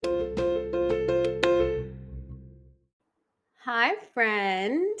Hi,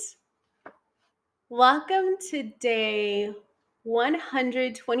 friend. Welcome to day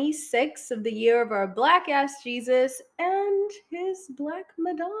 126 of the year of our Black ass Jesus and his Black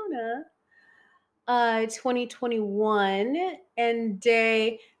Madonna. 2021 and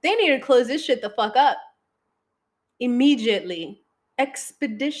they need to close this shit the fuck up immediately,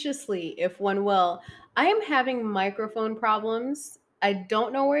 expeditiously, if one will. I am having microphone problems. I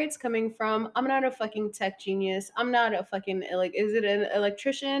don't know where it's coming from. I'm not a fucking tech genius. I'm not a fucking, like, is it an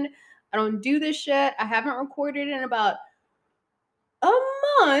electrician? I don't do this shit. I haven't recorded in about a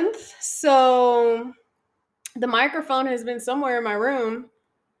month. So the microphone has been somewhere in my room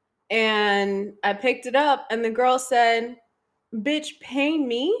and I picked it up and the girl said, "Bitch, pay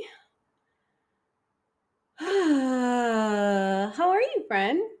me." How are you,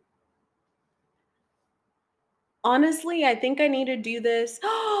 friend? Honestly, I think I need to do this.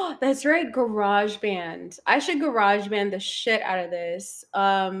 Oh, that's right, GarageBand. I should GarageBand the shit out of this.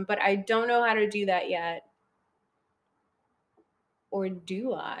 But I don't know how to do that yet. Or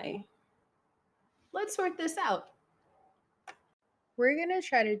do I? Let's sort this out. We're gonna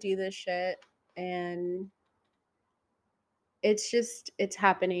try to do this shit and it's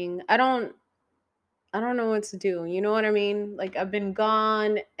happening. I don't know what to do. You know what I mean? Like I've been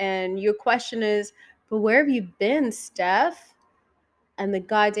gone and your question is, but where have you been, Steph? And the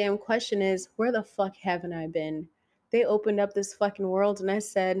goddamn question is, where the fuck haven't I been? They opened up this fucking world and I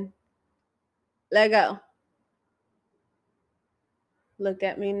said, let go. Look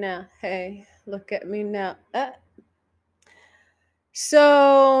at me now. Hey, look at me now.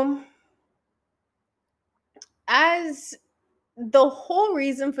 So, as the whole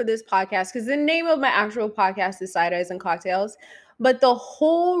reason for this podcast, because the name of my actual podcast is Side Eyes and Cocktails, but the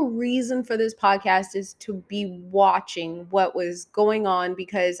whole reason for this podcast is to be watching what was going on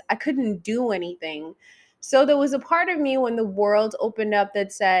because I couldn't do anything. So there was a part of me when the world opened up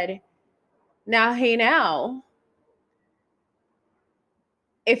that said, now, hey, now,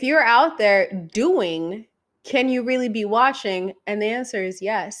 if you're out there doing, can you really be watching? And the answer is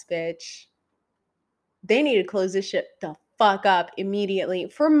yes, bitch. They need to close this shit the fuck up immediately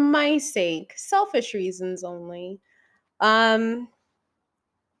for my sake, selfish reasons only. Um,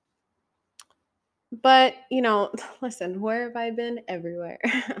 but listen, where have I been? Everywhere.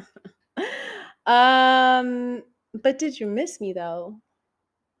 um, but did you miss me though?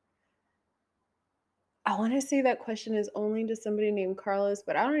 I want to say that question is only to somebody named Carlos,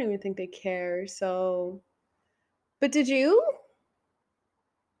 but I don't even think they care. So, but did you?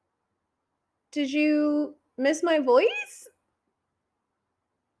 Did you miss my voice?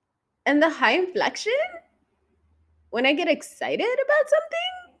 And the high inflection? When I get excited about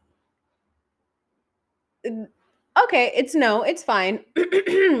something? Okay, it's fine.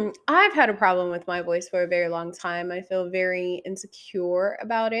 I've had a problem with my voice for a very long time. I feel very insecure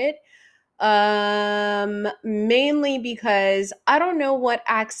about it. Mainly because I don't know what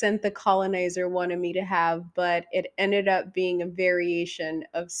accent the colonizer wanted me to have, but it ended up being a variation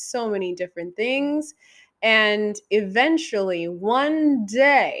of so many different things. And eventually, one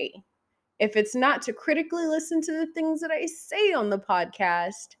day, if it's not to critically listen to the things that I say on the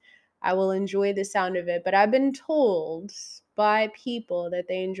podcast, I will enjoy the sound of it. But I've been told by people that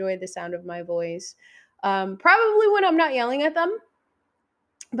they enjoy the sound of my voice. Probably when I'm not yelling at them,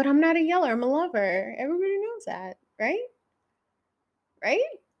 but I'm not a yeller. I'm a lover. Everybody knows that, right? Right?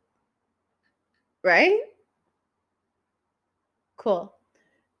 Right? Cool.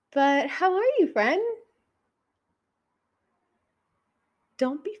 But how are you, friend?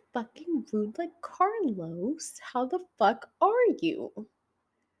 Don't be fucking rude like Carlos. How the fuck are you?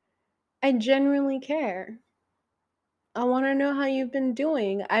 I genuinely care. I want to know how you've been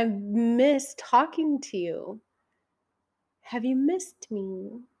doing. I've missed talking to you. Have you missed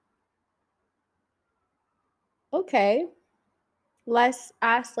me? Okay. Let's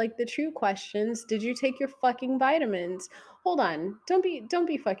ask like the true questions. Did you take your fucking vitamins? Hold on. Don't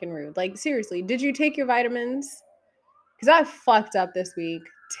be fucking rude. Like seriously, did you take your vitamins? Cuz I fucked up this week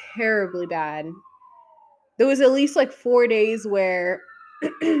terribly bad. There was at least like 4 days where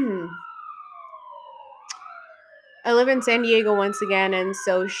I live in San Diego once again, and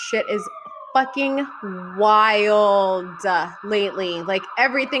so shit is fucking wild lately. Like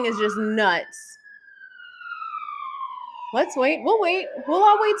everything is just nuts. Let's wait. We'll wait. We'll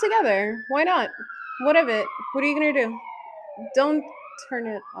all wait together. Why not? What of it? What are you gonna do? Don't turn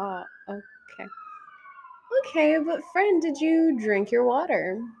it off. Okay. Okay, but friend, did you drink your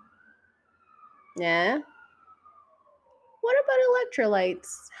water? Yeah. What about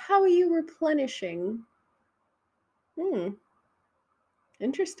electrolytes? How are you replenishing? Hmm.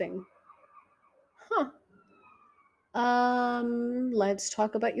 Interesting. Huh. Let's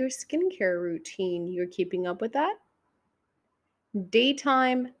talk about your skincare routine. You're keeping up with that?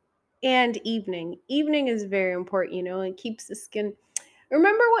 Daytime and evening. Evening is very important, it keeps the skin.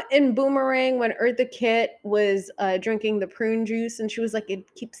 Remember what in Boomerang when Eartha Kitt was drinking the prune juice and she was like,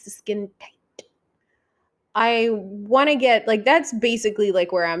 it keeps the skin tight. I want to get like that's basically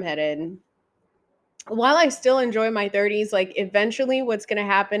like where I'm headed. While I still enjoy my 30s, like eventually what's going to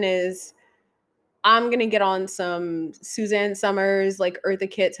happen is I'm going to get on some Suzanne Summers, like Eartha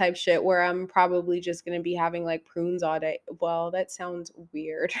Kitt type shit where I'm probably just going to be having like prunes all day. Well, that sounds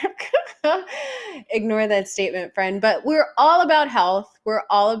weird. Ignore that statement, friend. But we're all about health. We're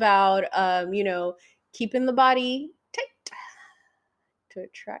all about, keeping the body tight to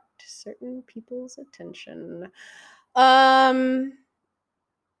attract certain people's attention. Um,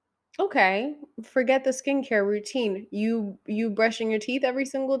 Okay, forget the skincare routine. You brushing your teeth every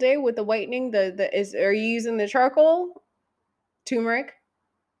single day with the whitening. The is are you using the charcoal, turmeric?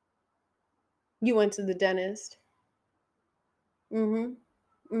 You went to the dentist.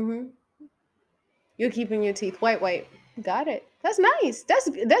 Mm-hmm. Mm-hmm. You're keeping your teeth white. Got it. That's nice. That's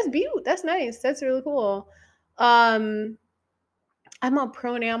beautiful. That's nice. That's really cool. Um, I'm a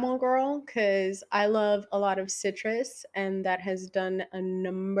pro enamel girl because I love a lot of citrus, and that has done a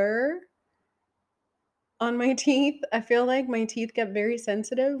number on my teeth. I feel like my teeth get very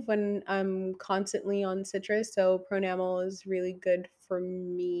sensitive when I'm constantly on citrus, so Pronamel is really good for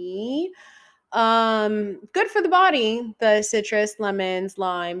me. Good for the body, the citrus, lemons,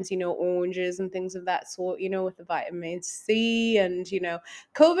 limes, oranges and things of that sort, with the vitamin C and,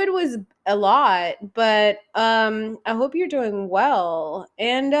 COVID was a lot, but I hope you're doing well.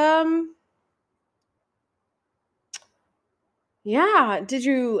 And yeah, did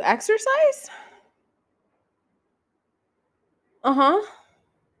you exercise? Uh-huh.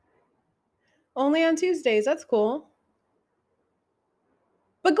 Only on Tuesdays. That's cool.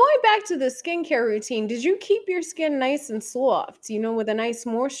 But going back to the skincare routine, did you keep your skin nice and soft, with a nice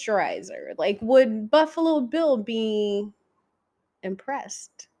moisturizer? Like, would Buffalo Bill be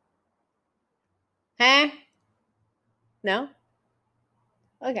impressed? Huh? No?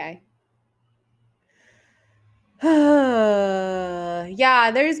 Okay.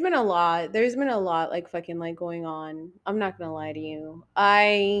 Yeah, there's been a lot. There's been a lot like fucking like going on. I'm not gonna lie to you.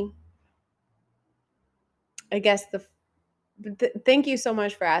 I guess thank you so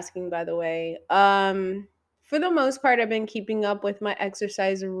much for asking, by the way. For the most part, I've been keeping up with my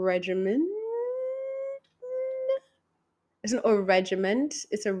exercise regimen. It's not a regiment.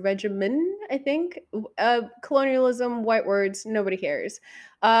 It's a regimen, I think. Colonialism, white words, nobody cares.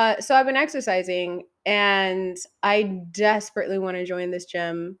 So I've been exercising, and I desperately want to join this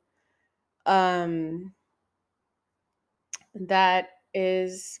gym. Um, that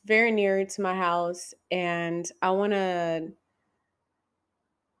is very near to my house, and I want to.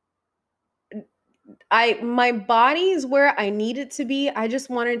 My body is where I need it to be. I just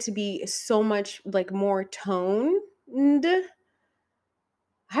want it to be so much like more toned. I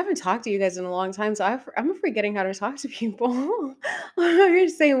haven't talked to you guys in a long time, so I'm forgetting how to talk to people or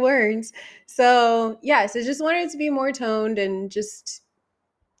say words. So yeah, so just wanted it to be more toned and just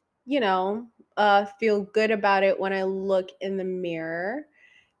you know feel good about it when I look in the mirror,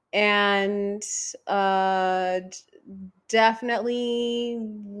 and definitely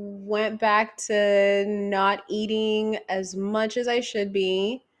went back to not eating as much as I should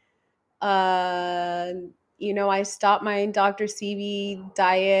be. uh I stopped my Dr. Sebi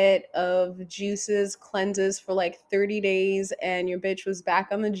diet of juices, cleanses for like 30 days, and your bitch was back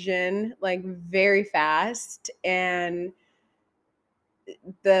on the gin like very fast. And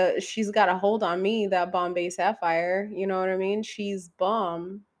the she's got a hold on me, that Bombay Sapphire. You know what I mean? She's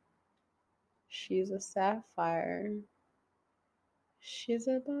bomb. She's a sapphire. She's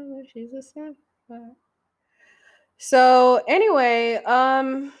a bomb. She's a sapphire. So anyway,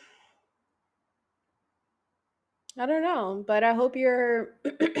 I don't know, but I hope you're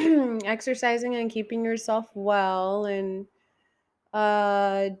exercising and keeping yourself well, and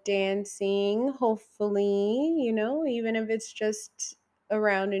dancing, hopefully, even if it's just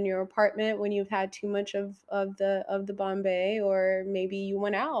around in your apartment when you've had too much of the Bombay, or maybe you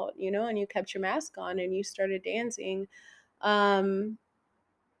went out, and you kept your mask on and you started dancing. Um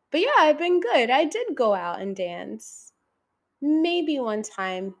but yeah, I've been good. I did go out and dance. Maybe one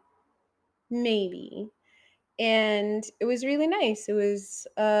time, maybe. And it was really nice. It was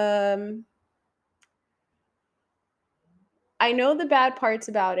I know the bad parts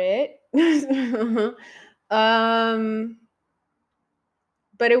about it. um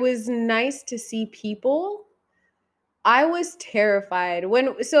but it was nice to see people I was terrified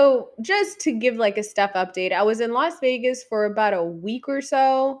so just to give like a step update, I was in Las Vegas for about a week or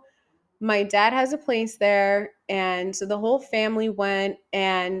so. My dad has a place there, and so the whole family went,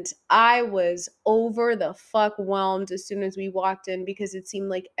 and I was over the fuck whelmed as soon as we walked in because it seemed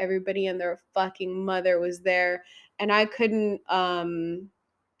like everybody and their fucking mother was there, and I couldn't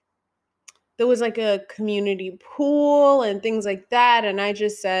there was like a community pool and things like that, and I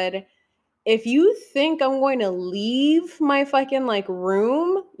just said, if you think I'm going to leave my fucking like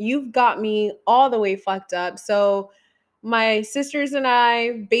room, you've got me all the way fucked up. So my sisters and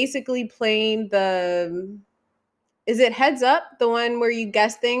I basically played the, is it Heads Up, the one where you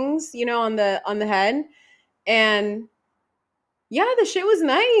guess things, on the head. And yeah, the shit was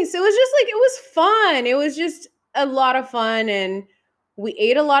nice. It was just like, it was fun. It was just a lot of fun, and we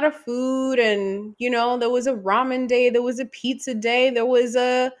ate a lot of food, and there was a ramen day, there was a pizza day, there was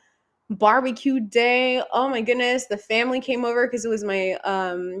a barbecue day. Oh my goodness, the family came over because it was my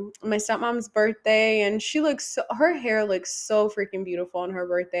stepmom's birthday, and her hair looks so freaking beautiful on her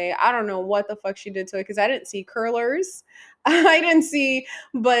birthday. I don't know what the fuck she did to it because I didn't see curlers. I didn't see,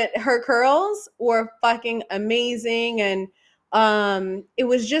 but her curls were fucking amazing, and it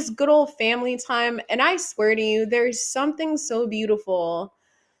was just good old family time. And I swear to you, there's something so beautiful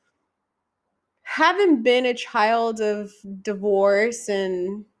having been a child of divorce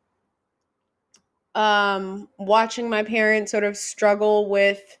and watching my parents sort of struggle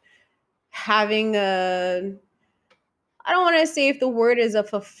with having a, I don't want to say if the word is a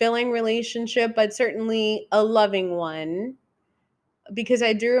fulfilling relationship, but certainly a loving one. Because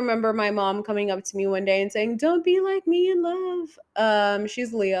I do remember my mom coming up to me one day and saying, "Don't be like me in love."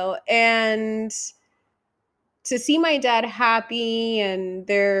 She's Leo, and to see my dad happy and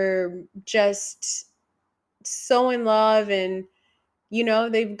they're just so in love, and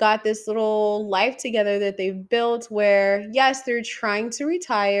they've got this little life together that they've built where, yes, they're trying to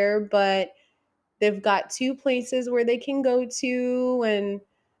retire, but they've got two places where they can go to. And,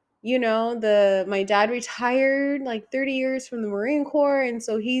 the my dad retired like 30 years from the Marine Corps. And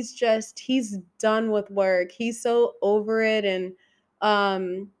so he's done with work. He's so over it. And,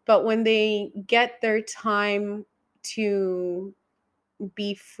 but when they get their time to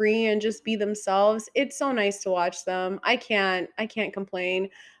be free and just be themselves, it's so nice to watch them. I can't complain.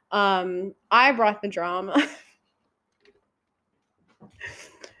 I brought the drama.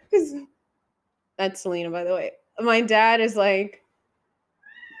 That's Selena, by the way. My dad is like,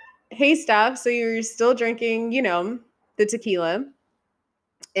 "Hey, Steph, so you're still drinking, the tequila?"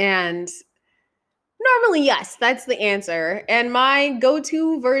 And normally, yes, that's the answer. And my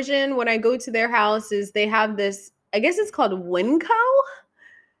go-to version when I go to their house is they have this, I guess it's called Winco.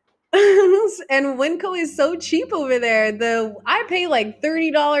 And Winco is so cheap over there. I pay like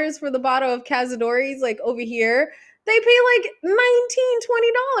 $30 for the bottle of Cazadores. Like over here, they pay like $19,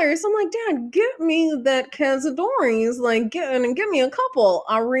 $20. I'm like, Dad, get me that Cazadores. Like, get me a couple.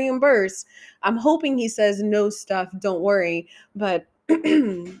 I'll reimburse. I'm hoping he says no stuff. Don't worry. But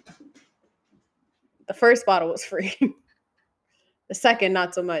the first bottle was free. The second,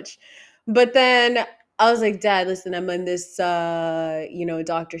 not so much. But then I was like, Dad, listen, I'm on this, Dr.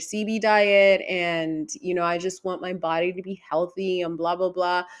 CB diet, and, I just want my body to be healthy and blah, blah,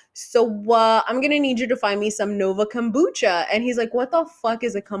 blah. So I'm going to need you to find me some Nova kombucha. And he's like, what the fuck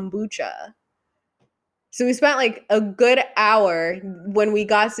is a kombucha? So we spent like a good hour when we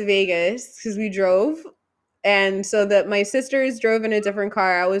got to Vegas because we drove. And so that my sisters drove in a different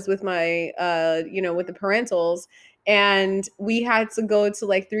car. I was with my, with the parentals. And we had to go to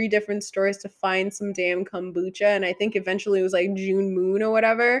like 3 different stores to find some damn kombucha. And I think eventually it was like June Moon or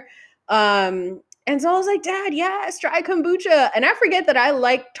whatever. And so I was like, Dad, yes, try kombucha. And I forget that I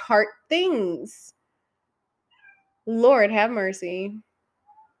like tart things. Lord have mercy.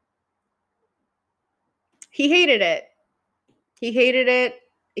 He hated it. He hated it.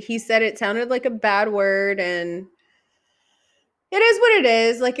 He said it sounded like a bad word, and it is what it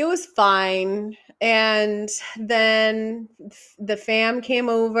is. Like, it was fine. And then the fam came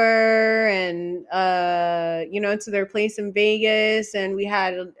over and to their place in Vegas, and we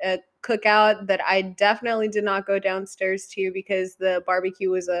had a cookout that I definitely did not go downstairs to because the barbecue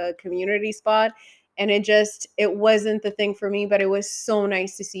was a community spot, and it wasn't the thing for me, but it was so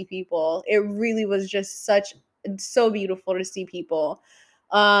nice to see people. It really was just so beautiful to see people.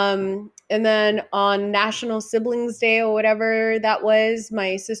 And then on National Siblings Day or whatever that was,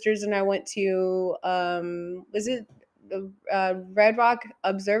 my sisters and I went to, was it the Red Rock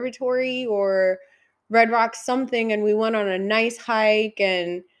Observatory or Red Rock something? And we went on a nice hike,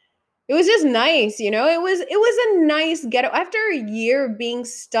 and it was just nice, you know? It was a nice ghetto. After a year of being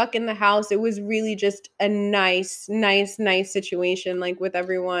stuck in the house, it was really just a nice situation, like, with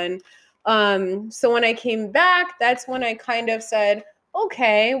everyone. So when I came back, that's when I kind of said,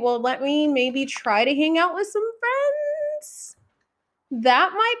 okay, well, let me maybe try to hang out with some friends.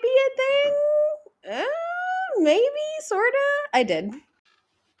 That might be a thing. Maybe, sorta. I did.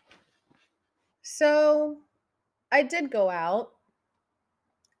 So I did go out.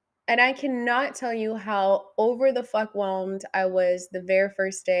 And I cannot tell you how over the fuck whelmed I was the very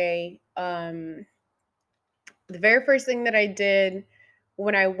first day. The very first thing that I did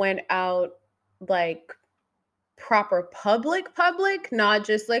when I went out, like, proper public, not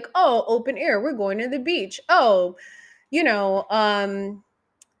just like, oh, open air, we're going to the beach. Oh, you know,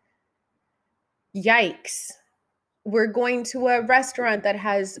 yikes. We're going to a restaurant that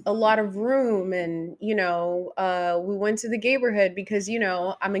has a lot of room, and we went to the neighborhood because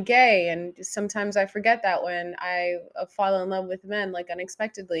I'm a gay, and sometimes I forget that when I fall in love with men, like,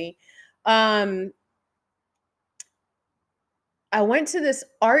 unexpectedly. um I went to this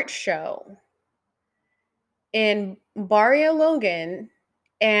art show in Barrio Logan,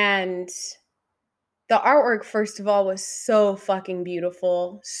 and the artwork, first of all, was so fucking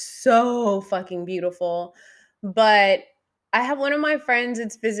beautiful, so fucking beautiful. But I have one of my friends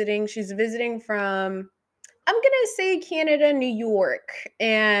that's visiting. She's visiting from, I'm gonna say, Canada, New York,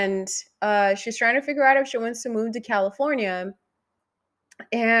 and she's trying to figure out if she wants to move to California.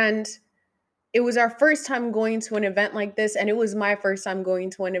 And it was our first time going to an event like this, and it was my first time going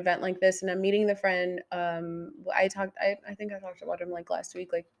to an event like this. And I'm meeting the friend. I think I talked about him, like, last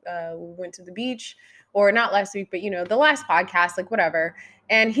week. Like, we went to the beach, or not last week, but the last podcast, like, whatever.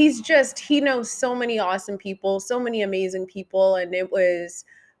 And he knows so many awesome people, so many amazing people, and it was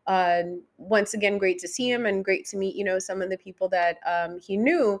once again great to see him and great to meet some of the people that he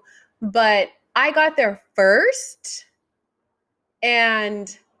knew. But I got there first,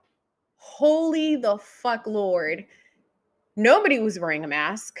 and holy the fuck Lord, nobody was wearing a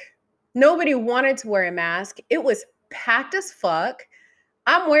mask. Nobody wanted to wear a mask. It was packed as fuck.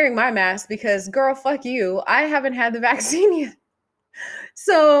 I'm wearing my mask because, girl, fuck you. I haven't had the vaccine yet.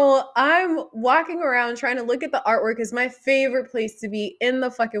 So I'm walking around trying to look at the artwork, because my favorite place to be in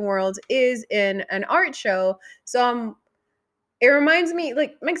the fucking world is in an art show. So it reminds me,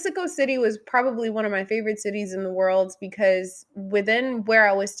 like, Mexico City was probably one of my favorite cities in the world, because within where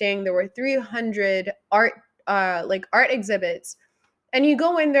I was staying, there were 300 art exhibits. And you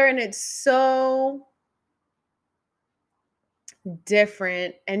go in there and it's so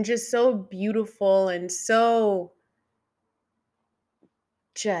different and just so beautiful and so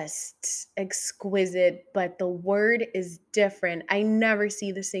just exquisite, but the word is different. I never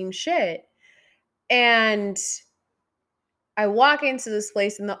see the same shit. And I walk into this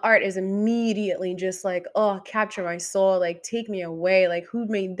place and the art is immediately just like, oh, capture my soul, like, take me away, like, who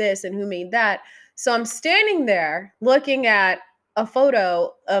made this and who made that. So I'm standing there looking at a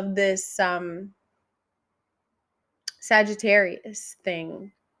photo of this Sagittarius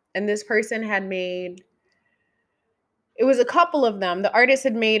thing. And this person had made, it was a couple of them. The artist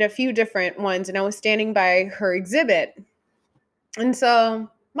had made a few different ones, and I was standing by her exhibit. And so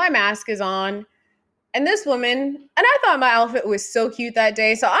my mask is on. And this woman, and I thought my outfit was so cute that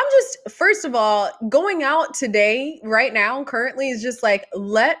day. So I'm just, first of all, going out today, right now, currently, is just like,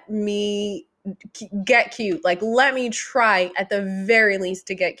 let me get cute. Like, let me try at the very least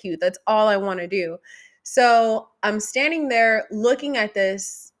to get cute. That's all I want to do. So I'm standing there looking at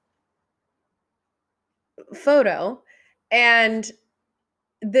this photo, and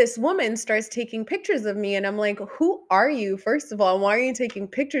this woman starts taking pictures of me, and I'm like, who are you, first of all? Why are you taking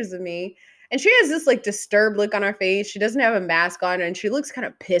pictures of me? And she has this, like, disturbed look on her face. She doesn't have a mask on, and she looks kind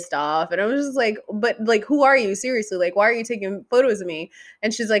of pissed off. And I was just like, but, like, who are you? Seriously, like, why are you taking photos of me?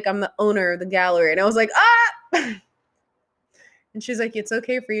 And she's like, I'm the owner of the gallery. And I was like, ah! And she's like, it's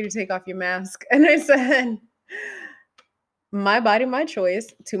okay for you to take off your mask. And I said, my body, my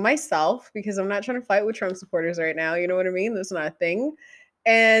choice, to myself, because I'm not trying to fight with Trump supporters right now. You know what I mean? That's not a thing.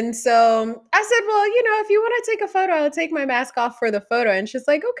 And so I said, well, if you want to take a photo, I'll take my mask off for the photo. And she's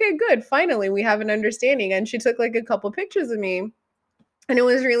like, okay, good. Finally, we have an understanding. And she took, like, a couple pictures of me, and it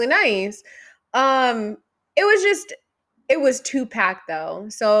was really nice. Um, it was too packed though.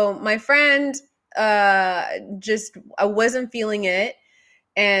 So my friend, just, I wasn't feeling it.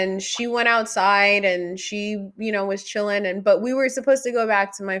 And she went outside and she, was chilling. But we were supposed to go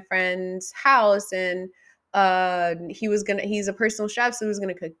back to my friend's house, and he's a personal chef, so he was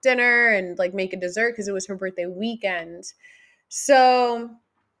gonna cook dinner and, like, make a dessert because it was her birthday weekend. So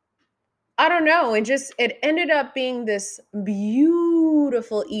I don't know, it ended up being this beautiful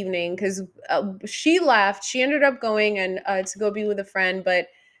beautiful evening because she left. She ended up going and to go be with a friend, but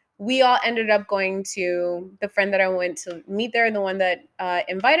we all ended up going to the friend that I went to meet there, the one that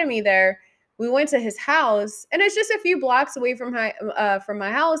invited me there. We went to his house, and it's just a few blocks away from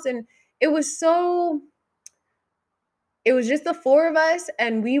my house, and it was so it was just the four of us,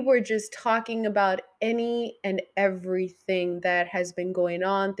 and we were just talking about any and everything that has been going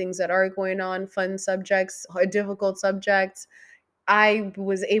on, things that are going on, fun subjects, difficult subjects. I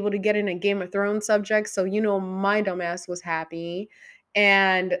was able to get in a Game of Thrones subject, so my dumbass was happy.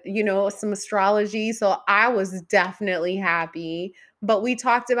 And some astrology, so I was definitely happy. But we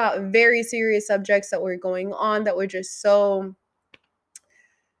talked about very serious subjects that were going on that were just so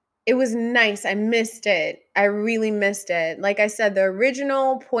it was nice. I missed it. I really missed it. Like I said, the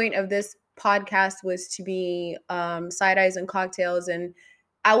original point of this podcast was to be side eyes and cocktails. And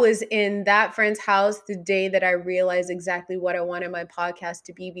I was in that friend's house the day that I realized exactly what I wanted my podcast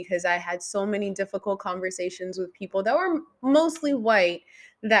to be, because I had so many difficult conversations with people that were mostly white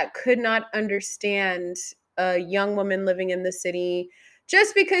that could not understand a young woman living in the city.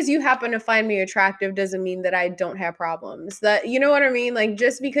 Just because you happen to find me attractive doesn't mean that I don't have problems. That, you know what I mean? Like,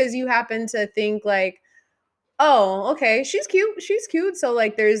 just because you happen to think like, oh, okay, she's cute, she's cute. So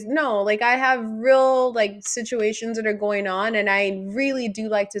like there's no, like I have real like situations that are going on, and I really do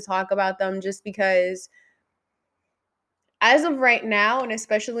like to talk about them just because as of right now, and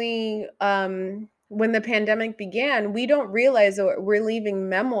especially when the pandemic began, we don't realize that we're leaving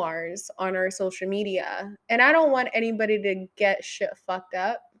memoirs on our social media. And I don't want anybody to get shit fucked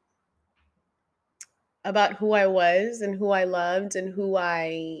up about who I was and who I loved and who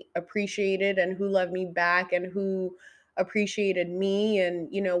I appreciated and who loved me back and who appreciated me and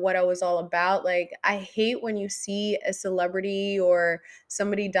what I was all about. Like, I hate when you see a celebrity or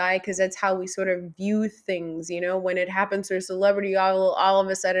somebody die, because that's how we sort of view things. When it happens to a celebrity, all of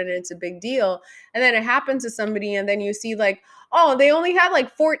a sudden it's a big deal, and then it happens to somebody and then you see like, oh, they only had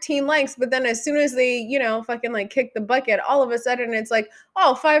like 14 likes, but then as soon as they fucking like kick the bucket, all of a sudden it's like,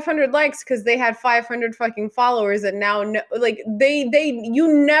 oh, 500 likes because they had 500 fucking followers. And now like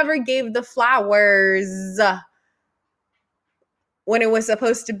you never gave the flowers when it was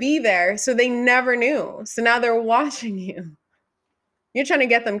supposed to be there, so they never knew. So now they're watching you. You're trying to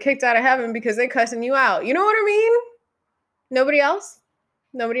get them kicked out of heaven because they're cussing you out. You know what I mean? Nobody else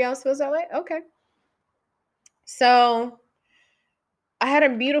feels that way. Okay. So I had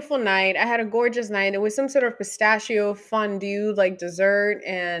a beautiful night. I had a gorgeous night. It was some sort of pistachio fondue like dessert,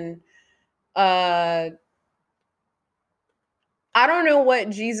 and uh I don't know what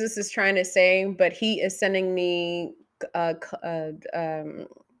Jesus is trying to say, but he is sending me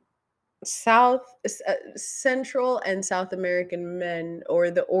South Central and South American men,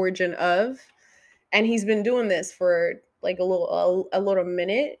 or the origin of, and he's been doing this for like a little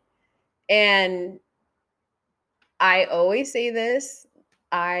minute. And I always say this: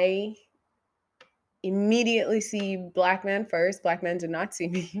 I immediately see black men first. Black men do not see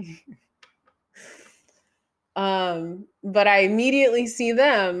me. But I immediately see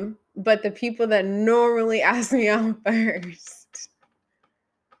them. But the people that normally ask me out first,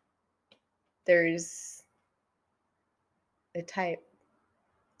 there's a type.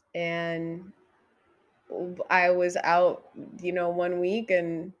 And I was out, 1 week,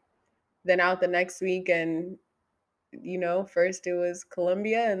 and then out the next week. And, first it was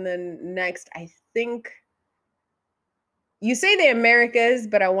Colombia, and then next, I think you say the Americas,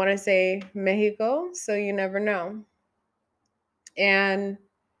 but I want to say Mexico. So you never know. And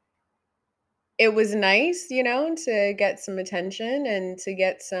it was nice, to get some attention and to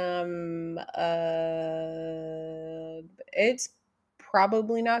get some it's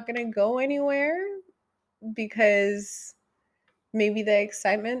probably not going to go anywhere, because maybe the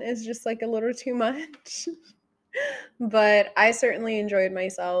excitement is just like a little too much. But I certainly enjoyed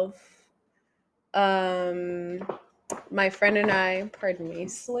myself. Um my friend and I, pardon me,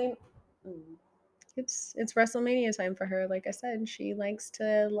 sleep. It's WrestleMania time for her. Like I said, she likes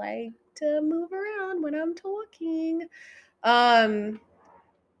to move around when I'm talking. Um,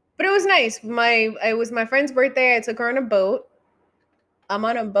 but it was nice. It was my friend's birthday. I took her on a boat. I'm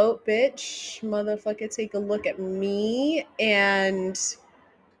on a boat, bitch. Motherfucker, take a look at me. And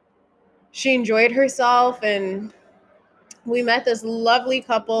she enjoyed herself, and we met this lovely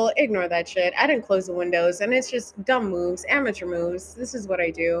couple. Ignore that shit. I didn't close the windows, and it's just dumb moves, amateur moves. This is what I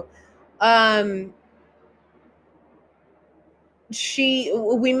do. Um,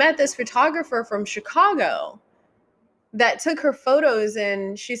 we met this photographer from Chicago that took her photos,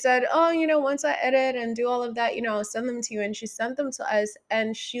 and she said, oh, once I edit and do all of that, I'll send them to you. And she sent them to us,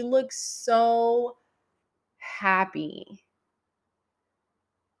 and she looked so happy.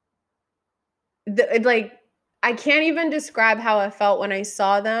 like I can't even describe how I felt when I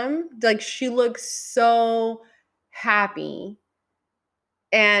saw them. Like she looked so happy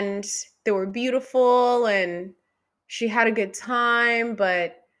and they were beautiful and she had a good time,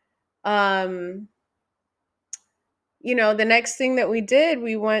 but um the next thing that we did,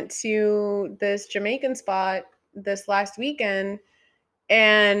 we went to this Jamaican spot this last weekend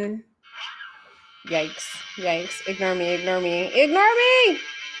and yikes, yikes, ignore me, ignore me, ignore me.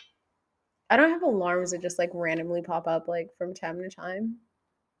 I don't have alarms that just like randomly pop up like from time to time,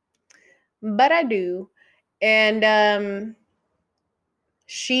 but I do. And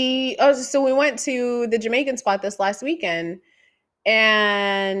so we went to the Jamaican spot this last weekend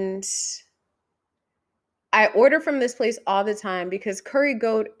and I order from this place all the time because curry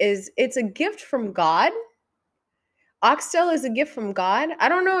goat it's a gift from God. Oxtail is a gift from God. I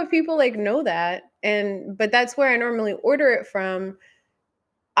don't know if people like know that. But that's where I normally order it from.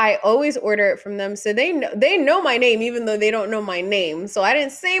 I always order it from them. So they know my name even though they don't know my name. So I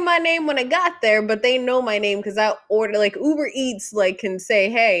didn't say my name when I got there, but they know my name cuz I order like Uber Eats like can say,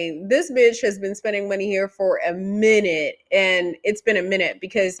 "Hey, this bitch has been spending money here for a minute." And it's been a minute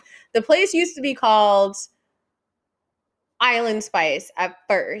because the place used to be called Island Spice at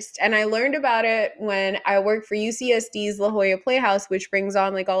first. And I learned about it when I worked for UCSD's La Jolla Playhouse, which brings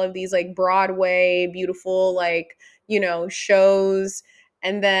on like all of these like Broadway, beautiful, like, shows.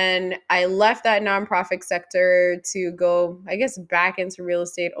 And then I left that nonprofit sector to go, I guess, back into real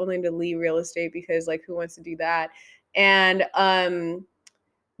estate, only to leave real estate because like who wants to do that? And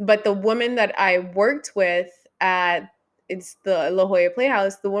but the woman that I worked with at it's the La Jolla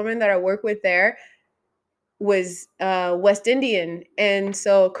Playhouse, the woman that I work with there was West Indian, and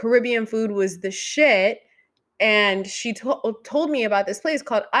so Caribbean food was the shit. And she told me about this place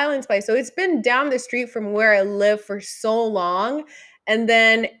called Island Spice. So it's been down the street from where I live for so long, and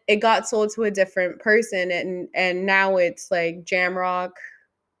then it got sold to a different person, and now it's like Jamrock,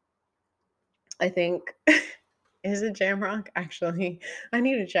 I think. Is it Jamrock? Actually, I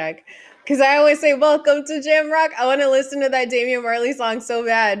need to check because I always say "Welcome to Jamrock." I want to listen to that Damian Marley song so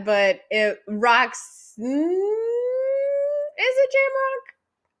bad, but it rocks. Is it Jamrock?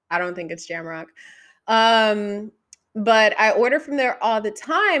 I don't think it's Jamrock. Um, but I order from there all the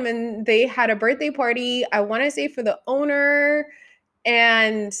time, and they had a birthday party. I want to say for the owner,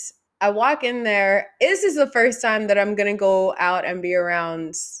 and I walk in there. This is the first time that I'm gonna go out and be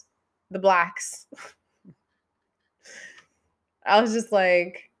around the blacks. I was just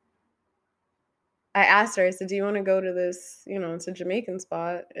like, I asked her. I said, "Do you want to go to this? It's a Jamaican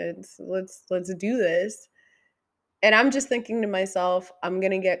spot. Let's do this." And I'm just thinking to myself, I'm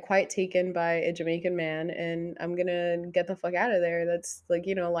gonna get quite taken by a Jamaican man, and I'm gonna get the fuck out of there. That's like,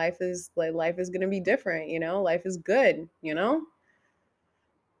 life is gonna be different. Life is good.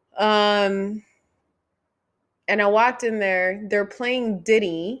 Um, and I walked in there. They're playing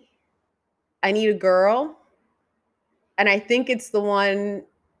Diddy. I Need a Girl, and I think it's the one.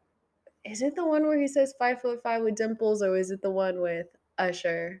 Is it the one where he says 5'5" with dimples, or is it the one with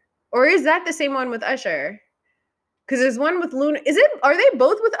Usher? Or is that the same one with Usher? Because there's one with Luna. Are they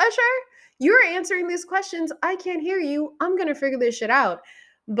both with Usher? You're answering these questions. I can't hear you. I'm gonna figure this shit out.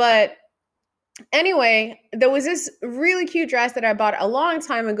 But anyway, there was this really cute dress that I bought a long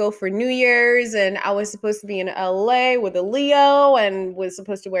time ago for New Year's, and I was supposed to be in LA with a Leo and was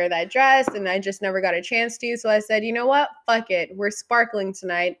supposed to wear that dress, and I just never got a chance to. So I said, you know what? Fuck it. We're sparkling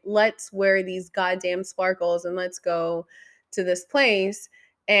tonight. Let's wear these goddamn sparkles and let's go to this place.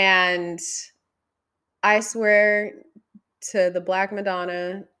 And I swear to the Black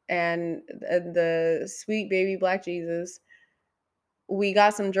Madonna and the sweet baby Black Jesus, we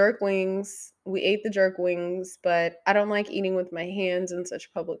got some jerk wings. We ate the jerk wings, but I don't like eating with my hands in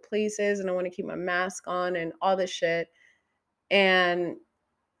such public places, and I want to keep my mask on and all this shit. And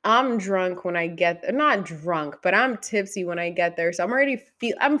I'm drunk when I get there. Not drunk, but I'm tipsy when I get there. So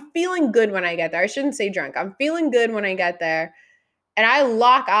I'm feeling good when I get there. I shouldn't say drunk. I'm feeling good when I get there. And I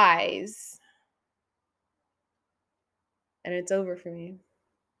lock eyes. And it's over for me.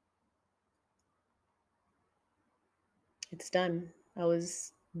 It's done. I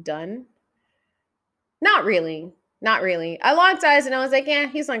was done. Not really. Not really. I locked eyes and I was like, yeah,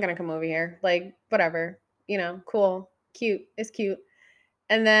 he's not gonna come over here. Like, whatever. Cool. Cute. It's cute.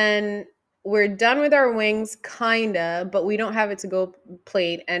 And then we're done with our wings, kinda, but we don't have a to-go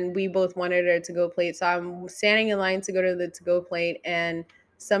plate, and we both wanted a to-go plate. So I'm standing in line to go to the to-go plate, and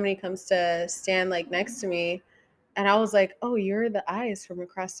somebody comes to stand like next to me. And I was like, oh, you're the eyes from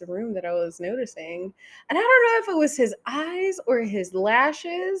across the room that I was noticing. And I don't know if it was his eyes or his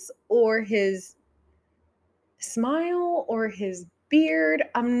lashes or his smile or his beard.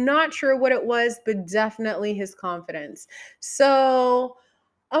 I'm not sure what it was, but definitely his confidence. So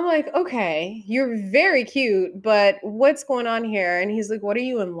I'm like, okay, you're very cute, but what's going on here? And he's like, what are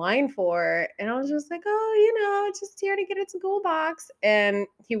you in line for? And I was just like, oh, just here to get a to-go box. And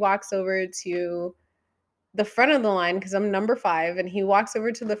he walks over to the front of the line because I'm number 5, and he walks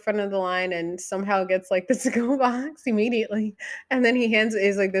over to the front of the line and somehow gets like the to-go box immediately. And then he hands it,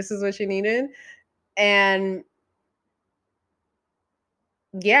 he's like, this is what you needed. And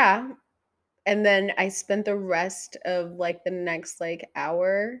yeah. And then I spent the rest of like the next like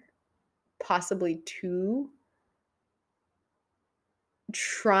hour, possibly 2,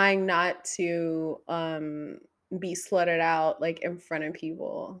 trying not to be slutted out like in front of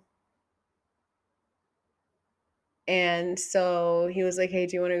people. And so he was like, hey,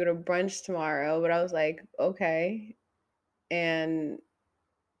 do you want to go to brunch tomorrow? But I was like, okay. And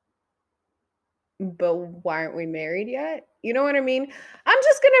but why aren't we married yet? You know what I mean? I'm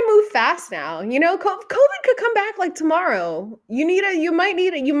just gonna move fast now. COVID could come back like tomorrow. You might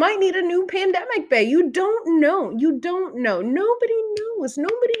need a new pandemic, babe. You don't know. You don't know. Nobody knows.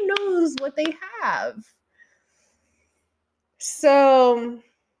 Nobody knows what they have. So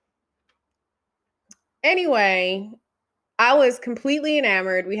anyway, I was completely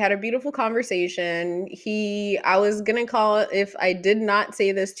enamored. We had a beautiful conversation. I was gonna call, if I did not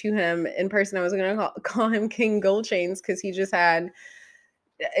say this to him in person, I was gonna call him King Gold Chains because he's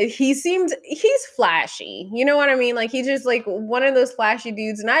flashy. You know what I mean? Like he's just like one of those flashy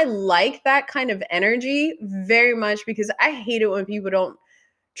dudes. And I like that kind of energy very much because I hate it when people don't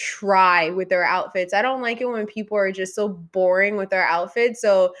try with their outfits. I don't like it when people are just so boring with their outfits.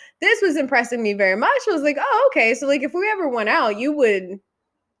 So this was impressing me very much. I was like, oh, okay. So like if we ever went out, you would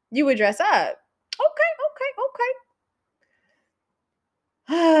dress up. Okay.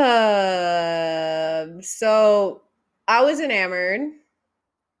 So I was enamored.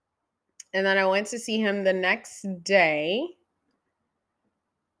 And then I went to see him the next day,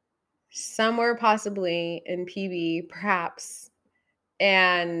 somewhere possibly in PB, perhaps.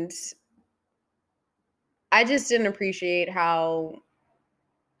 And I just didn't appreciate how,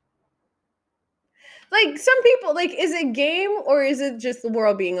 like, some people, like, is it game or is it just the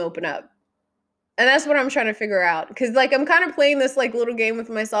world being open up? And that's what I'm trying to figure out. Because, like, I'm kind of playing this, like, little game with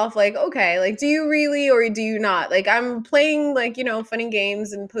myself. Like, okay, like, do you really or do you not? Like, I'm playing, like, funny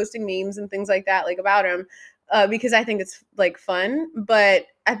games and posting memes and things like that, like, about him. Because I think it's, like, fun. But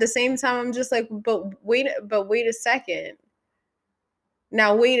at the same time, I'm just like, but wait a second.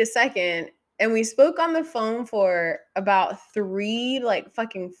 Now, wait a second. And we spoke on the phone for about 3, like,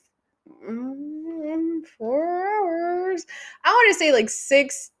 fucking 4 hours. I want to say like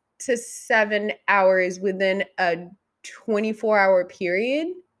 6 to 7 hours within a 24-hour period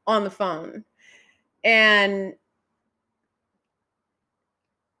on the phone. And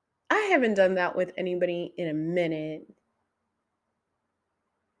I haven't done that with anybody in a minute.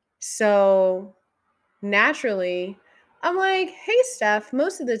 So naturally, I'm like, hey, Steph,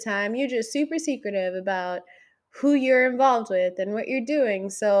 most of the time you're just super secretive about who you're involved with and what you're doing.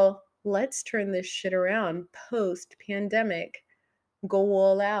 So let's turn this shit around post pandemic. Go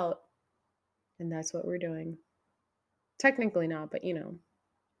all out. And that's what we're doing. Technically not, but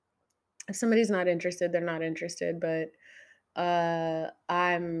if somebody's not interested, they're not interested. But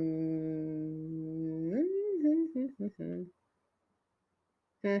I'm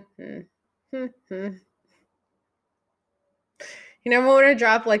you never want to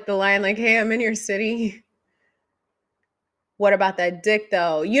drop like the line like, hey, I'm in your city. What about that dick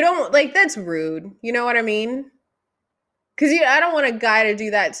though? You don't, like, that's rude. You know what I mean? Because I don't want a guy to do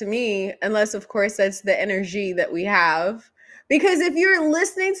that to me unless, of course, that's the energy that we have. Because if you're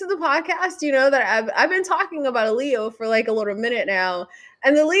listening to the podcast, you know that I've been talking about a Leo for like a little minute now.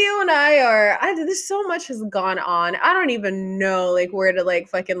 And the Leo and there's so much has gone on. I don't even know like where to like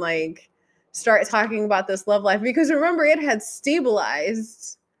fucking like start talking about this love life. Because remember, it had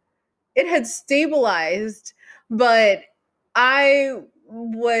stabilized. It had stabilized, but I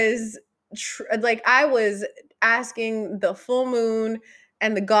was I was asking the full moon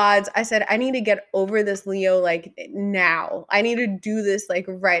and the gods. I said, I need to get over this, Leo, like now. I need to do this like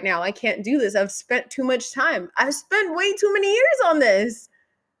right now. I can't do this. I've spent too much time. I've spent way too many years on this.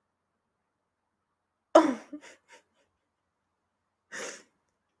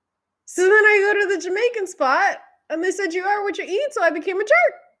 So then I go to the Jamaican spot and they said, you are what you eat. So I became a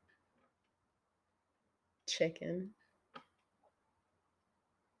jerk. Chicken.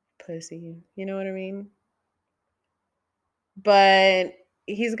 Pussy. You know what I mean? But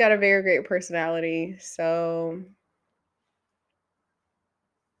he's got a very great personality, so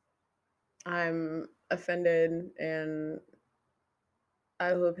I'm offended and I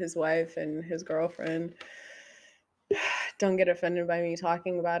hope his wife and his girlfriend don't get offended by me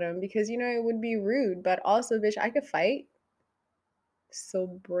talking about him because, it would be rude. But also, bitch, I could fight. So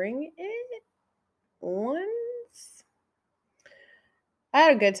bring it once. I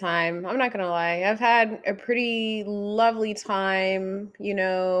had a good time. I'm not gonna lie. I've had a pretty lovely time.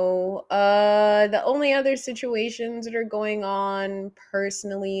 The only other situations that are going on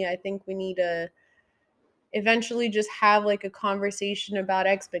personally, I think we need to eventually just have like a conversation about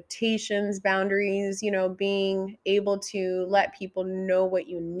expectations, boundaries, being able to let people know what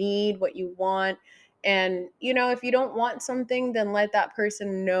you need, what you want. And, if you don't want something, then let that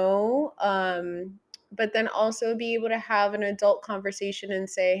person know. But then also be able to have an adult conversation and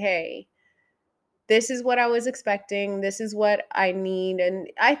say, hey, this is what I was expecting. This is what I need. And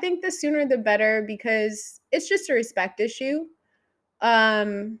I think the sooner the better because it's just a respect issue.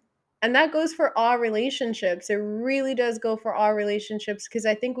 Um, and that goes for all relationships. It really does go for all relationships because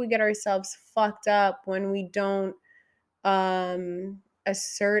I think we get ourselves fucked up when we don't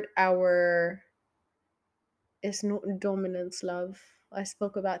assert our it's no dominance love. I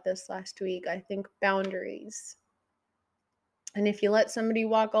spoke about this last week. I think boundaries. And if you let somebody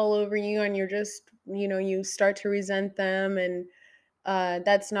walk all over you and you're just, you start to resent them and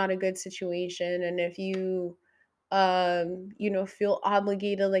that's not a good situation. And if you feel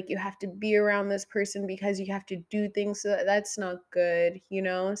obligated like you have to be around this person because you have to do things, so that's not good,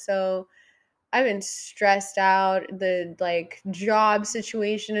 so I've been stressed out. The like job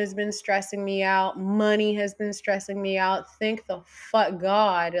situation has been stressing me out. Money has been stressing me out. Thank the fuck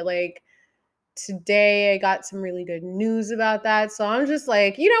God. Like today I got some really good news about that. So I'm just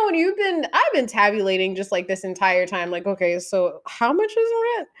like, when I've been tabulating just like this entire time, like, okay, so how much is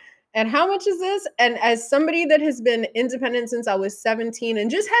rent? And how much is this? And as somebody that has been independent since I was 17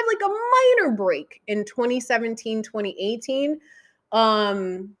 and just had like a minor break in 2017, 2018,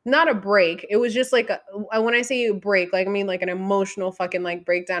 not a break. It was just like when I say break, like I mean like an emotional fucking like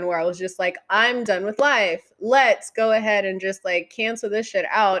breakdown where I was just like, I'm done with life. Let's go ahead and just like cancel this shit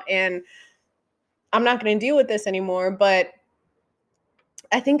out. And I'm not going to deal with this anymore. But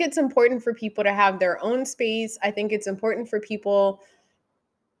I think it's important for people to have their own space. I think it's important for people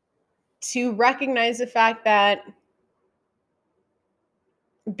to recognize the fact that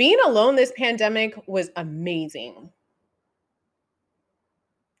being alone this pandemic was amazing.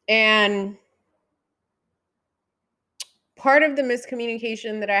 And part of the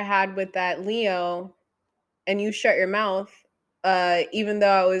miscommunication that I had with that Leo, and you shut your mouth, even though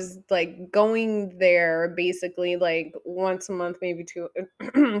I was like going there basically like once a month, maybe two,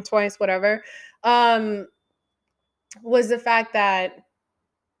 twice, whatever, was the fact that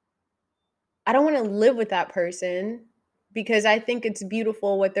I don't want to live with that person because I think it's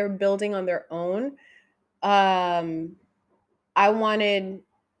beautiful what they're building on their own. Um, I wanted,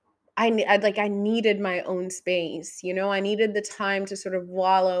 I needed my own space. I needed the time to sort of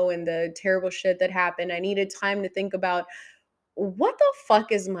wallow in the terrible shit that happened. I needed time to think about what the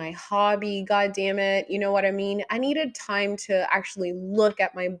fuck is my hobby? God damn it. You know what I mean? I needed time to actually look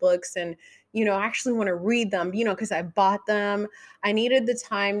at my books and, actually want to read them, because I bought them. I needed the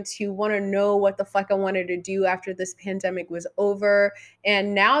time to want to know what the fuck I wanted to do after this pandemic was over.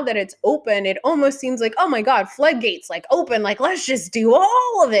 And now that it's open, it almost seems like, oh my God, floodgates, like open, like let's just do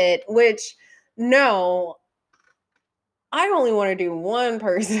all of it, which no, I only want to do one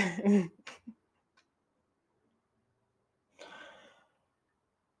person.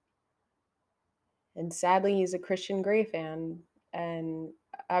 And sadly, he's a Christian Grey fan. And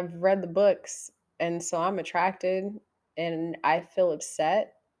I've read the books. And so I'm attracted and I feel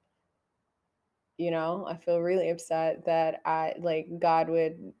upset. I feel really upset that God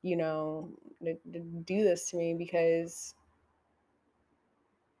would, do this to me because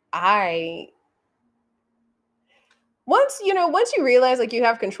I, once you realize like you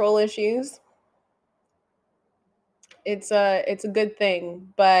have control issues, it's a good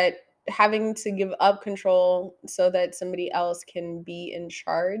thing, but having to give up control so that somebody else can be in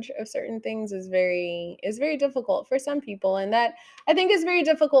charge of certain things is very difficult for some people, and that I think is very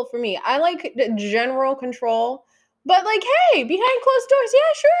difficult for me. I like the general control, but like, hey, behind closed doors,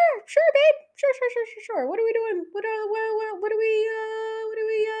 yeah, sure, babe, sure. What are we doing? What are we?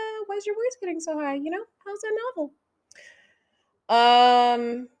 Why is your voice getting so high? How's that novel?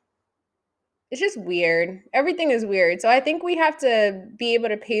 Um, it's just weird. Everything is weird. So I think we have to be able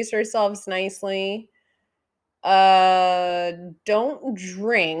to pace ourselves nicely. Don't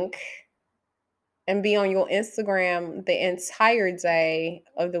drink and be on your Instagram the entire day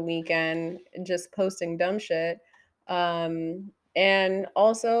of the weekend just posting dumb shit. And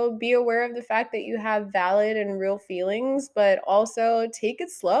also be aware of the fact that you have valid and real feelings, but also take it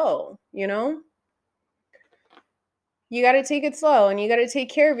slow, you know? You got to take it slow and you got to take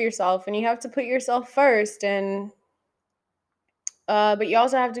care of yourself and you have to put yourself first and but you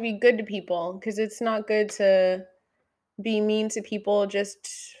also have to be good to people because it's not good to be mean to people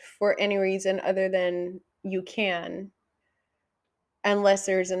just for any reason other than you can, unless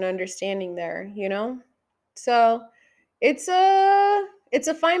there's an understanding there, you know? So it's a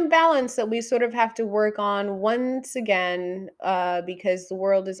fine balance that we sort of have to work on once again, because the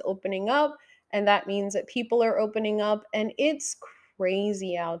world is opening up, and that means that people are opening up, and it's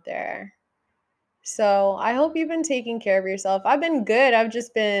crazy out there. So I hope you've been taking care of yourself. I've been good. I've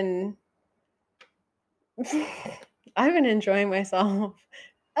just been I've been enjoying myself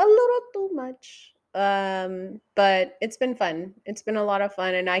a little too much. But it's been fun. It's been a lot of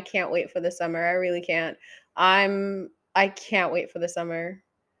fun and I can't wait for the summer. I really can't. I can't wait for the summer.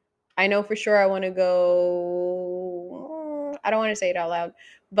 I know for sure I want to go. I don't want to say it out loud,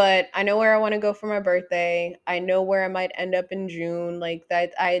 but I know where I want to go for my birthday. I know where I might end up in June. Like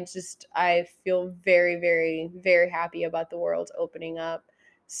that, I feel very, very, very happy about the world opening up.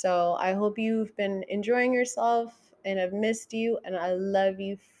 So I hope you've been enjoying yourself and I've missed you and I love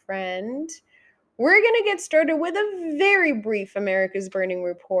you, friend. We're going to get started with a very brief America's Burning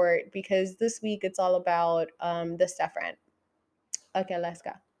report because this week it's all about the Steph rant. Okay, let's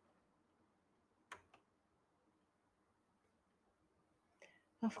go.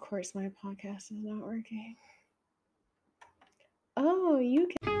 Of course, my podcast is not working. Oh, you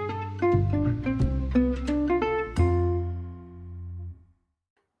can.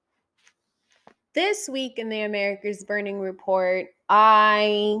 This week in the America's Burning Report,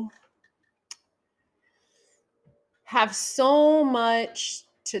 I have so much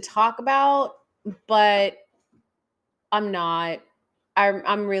to talk about, but I'm not.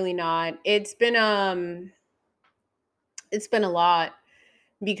 I'm really not. It's been a lot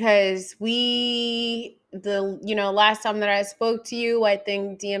because last time that I spoke to you, I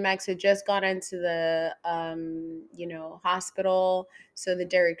think DMX had just got into the hospital, so the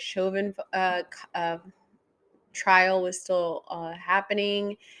Derek Chauvin trial was still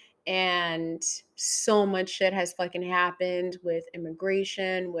happening, and so much shit has fucking happened with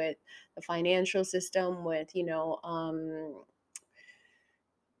immigration, with the financial system, with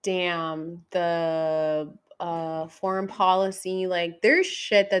damn, the foreign policy. Like there's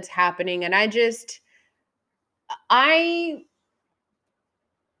shit that's happening and I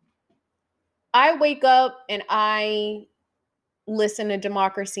I wake up and I listen to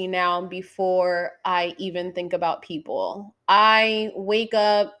Democracy Now before I even think about people. I wake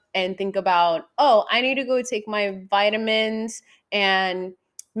up and think about, oh, I need to go take my vitamins and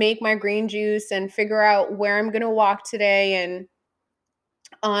make my green juice and figure out where I'm going to walk today, and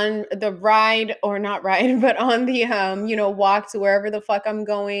on the ride, or not ride, but on the walk to wherever the fuck I'm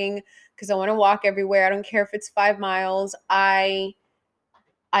going, because I want to walk everywhere. I don't care if it's 5 miles. I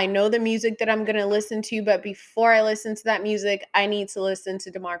know the music that I'm going to listen to, but before I listen to that music, I need to listen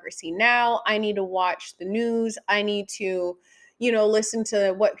to Democracy Now. I need to watch the news. I need to, listen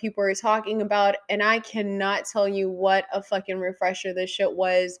to what people are talking about. And I cannot tell you what a fucking refresher this shit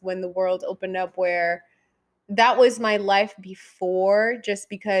was when the world opened up, where that was my life before, just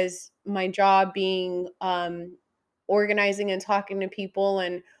because my job being organizing and talking to people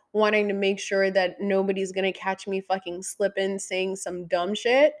and wanting to make sure that nobody's going to catch me fucking slipping saying some dumb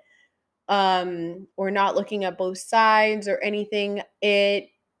shit, or not looking at both sides or anything. It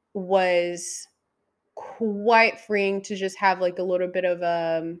was quite freeing to just have like a little bit of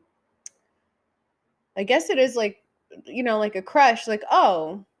I guess it is like, like a crush, like,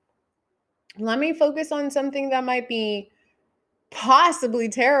 oh, let me focus on something that might be possibly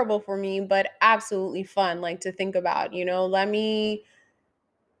terrible for me, but absolutely fun, like to think about, let me,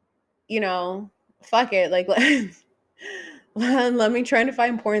 you know, fuck it. Like, let me try to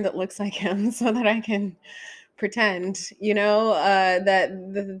find porn that looks like him so that I can pretend,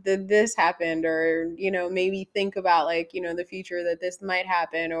 that this happened, or, maybe think about like, the future that this might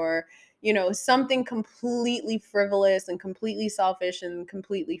happen, or, something completely frivolous and completely selfish and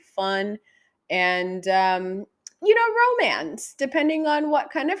completely fun. And, romance, depending on what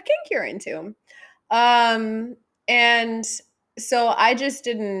kind of kink you're into. And so I just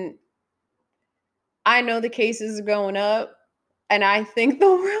didn't, I know the cases are going up and I think the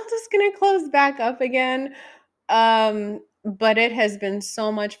world is going to close back up again. But it has been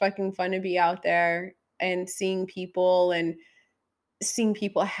so much fucking fun to be out there and seeing people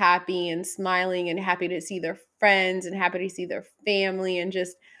happy and smiling and happy to see their friends and happy to see their family, and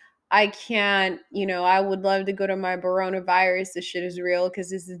just I can't, I would love to go to my coronavirus. This shit is real because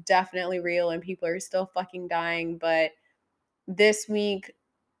this is definitely real and people are still fucking dying. But this week,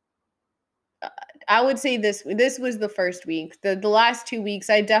 I would say this was the first week. The last 2 weeks,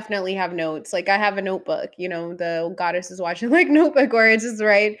 I definitely have notes. Like I have a notebook, the goddess is watching like notebook where it's just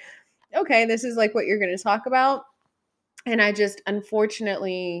right. Okay, this is like what you're gonna talk about. And I just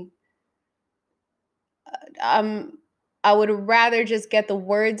unfortunately um I would rather just get the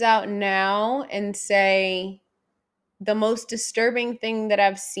words out now and say the most disturbing thing that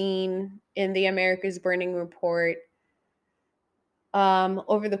I've seen in the America's Burning report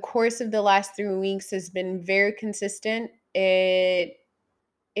over the course of the last 3 weeks has been very consistent. It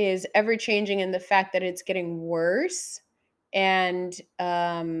is ever changing in the fact that it's getting worse. And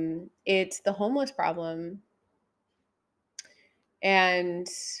it's the homeless problem. And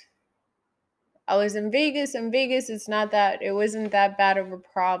I was in Vegas. In Vegas, it wasn't that bad of a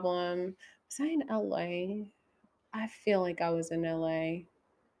problem. Was I in LA? I feel like I was in LA.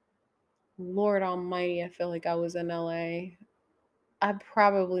 Lord Almighty, I feel like I was in LA. I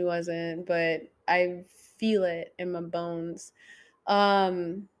probably wasn't, but I feel it in my bones.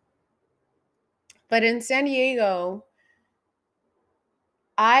 Um, but in San Diego,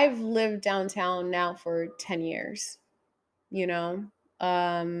 I've lived downtown now for 10 years, you know?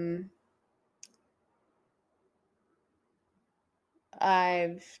 Um,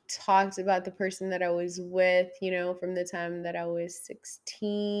 I've talked about the person that I was with, from the time that I was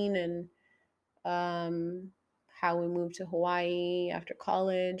 16 and how we moved to Hawaii after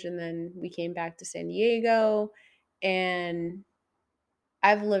college and then we came back to San Diego. And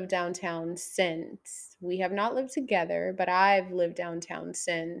I've lived downtown since. We have not lived together, but I've lived downtown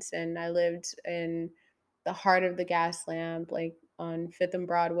since. And I lived in the heart of the gas lamp, like on Fifth and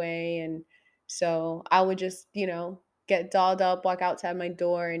Broadway. And so I would just, get dolled up, walk outside my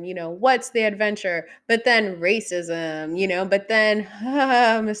door, and, what's the adventure? But then racism, but then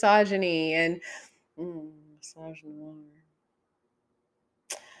misogyny and misogyny.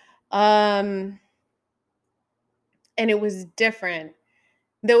 Um, and it was different.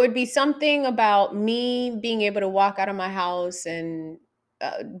 There would be something about me being able to walk out of my house and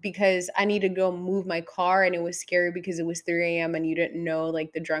because I needed to go move my car and it was scary because it was 3 a.m. and you didn't know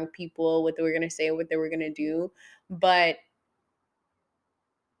like the drunk people, what they were going to say, what they were going to do. But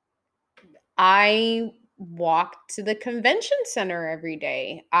I walk to the convention center every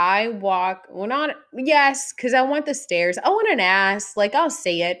day. I walk, well, not, yes, because I want the stairs. I want an ass. Like, I'll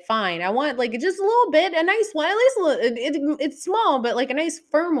say it. Fine. I want, like, just a little bit, a nice one. At least a little, it's small, but like a nice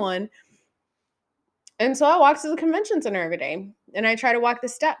firm one. And so I walk to the convention center every day and I try to walk the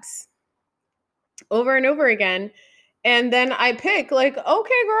steps over and over again. And then I pick, like,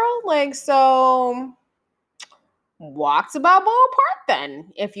 okay, girl, like, so walk to Balboa Park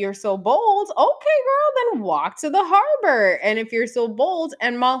then. If you're so bold, okay, girl, then walk to the harbor. And if you're so bold,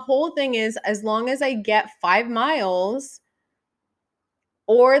 and my whole thing is as long as I get 5 miles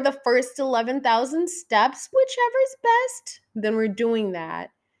or the first 11,000 steps, whichever's best, then we're doing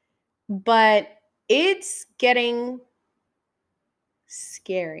that. But it's getting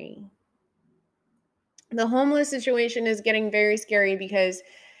scary. The homeless situation is getting very scary because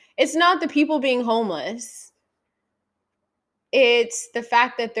it's not the people being homeless. It's the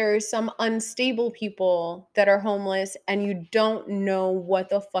fact that there are some unstable people that are homeless and you don't know what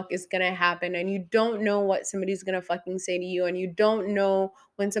the fuck is going to happen and you don't know what somebody's going to fucking say to you and you don't know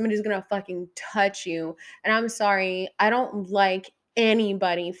when somebody's going to fucking touch you. And I'm sorry, I don't like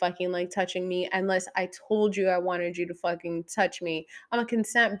anybody fucking like touching me unless I told you I wanted you to fucking touch me. I'm a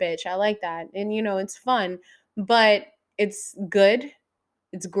consent bitch. I like that. And it's fun, but it's good.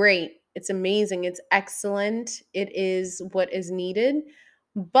 It's great. It's amazing. It's excellent. It is what is needed.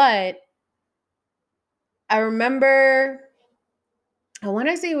 But I remember, I want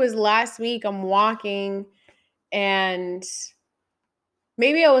to say it was last week, I'm walking and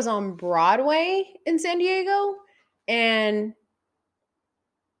maybe I was on Broadway in San Diego and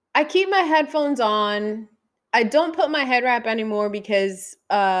I keep my headphones on. I don't put my head wrap anymore because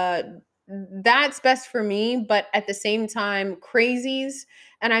that's best for me, but at the same time, crazies,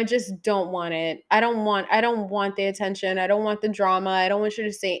 and I just don't want it. I don't want the attention. I don't want the drama. I don't want you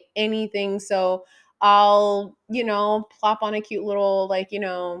to say anything. So I'll, plop on a cute little like,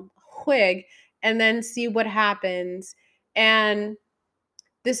 wig and then see what happens. And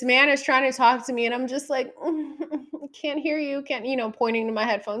this man is trying to talk to me and I'm just like, can't hear you. Can't, pointing to my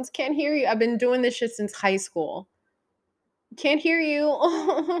headphones. Can't hear you. I've been doing this shit since high school. Can't hear you.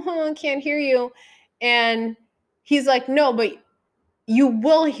 Can't hear you. And he's like, no, but you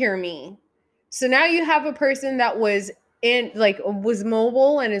will hear me. So now you have a person that was in like was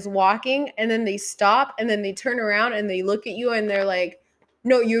mobile and is walking, and then they stop and then they turn around and they look at you and they're like,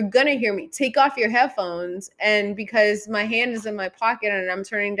 no, you're gonna hear me, take off your headphones. And because my hand is in my pocket and I'm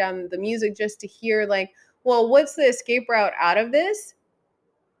turning down the music just to hear, like, well, what's the escape route out of this?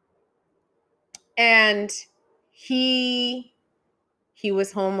 And he he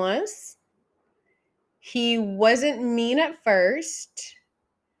was homeless. He wasn't mean at first.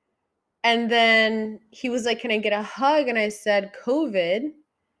 And then he was like, can I get a hug? And I said, COVID.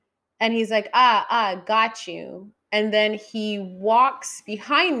 And he's like, got you. And then he walks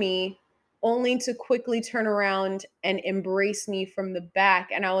behind me only to quickly turn around and embrace me from the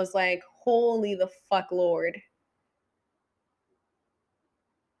back. And I was like, holy the fuck Lord.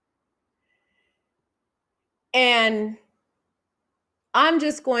 And I'm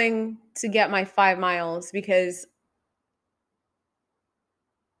just going to get my 5 miles, because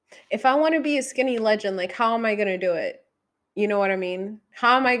if I want to be a skinny legend, like, how am I going to do it? You know what I mean?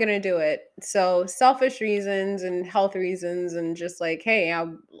 How am I going to do it? So, selfish reasons and health reasons, and just like, hey,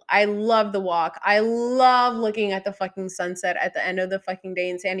 I love the walk. I love looking at the fucking sunset at the end of the fucking day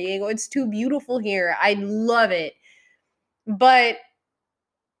in San Diego. It's too beautiful here. I love it. But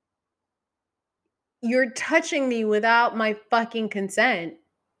you're touching me without my fucking consent.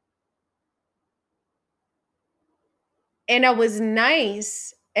 And I was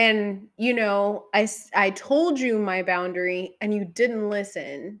nice, and I told you my boundary and you didn't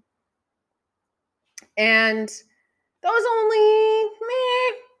listen. And that was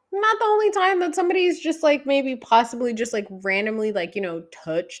not the only time that somebody's just like maybe possibly just like randomly like,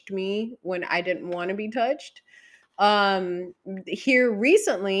 touched me when I didn't want to be touched. Here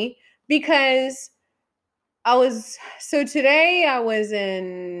recently, because today I was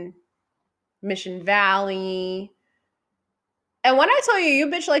in Mission Valley. And when I tell you, you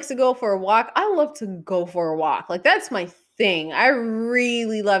bitch likes to go for a walk, I love to go for a walk. Like, that's my thing. I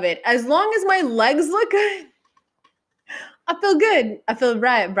really love it. As long as my legs look good, I feel good. I feel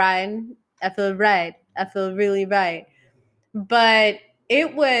right, Brian. I feel right. I feel really right. But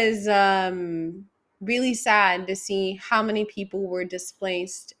it was really sad to see how many people were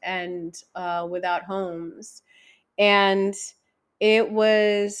displaced and without homes. And it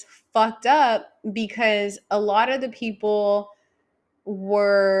was fucked up because a lot of the people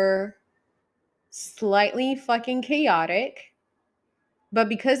were slightly fucking chaotic. But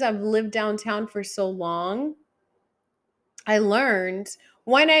because I've lived downtown for so long, I learned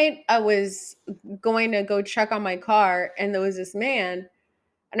one night I was going to go check on my car, and there was this man,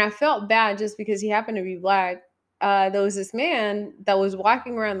 and I felt bad just because he happened to be black. There was this man that was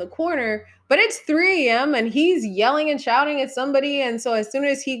walking around the corner, but it's 3 a.m. and he's yelling and shouting at somebody. And so as soon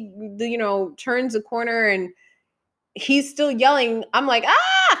as he, turns the corner and he's still yelling, I'm like,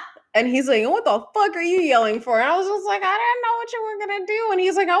 ah! And he's like, what the fuck are you yelling for? And I was just like, I didn't know what you were going to do. And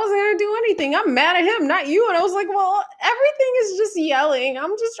he's like, I wasn't going to do anything. I'm mad at him, not you. And I was like, well, everything is just yelling.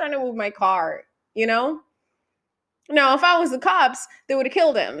 I'm just trying to move my car, you know? Now, if I was the cops, they would have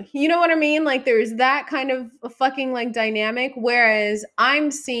killed him. You know what I mean? Like, there's that kind of a fucking like dynamic. Whereas I'm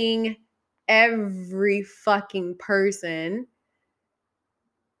seeing every fucking person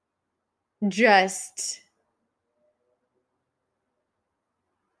just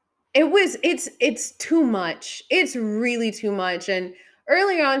it's too much. It's really too much. And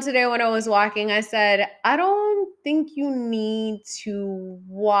earlier on today when I was walking, I said, I don't think you need to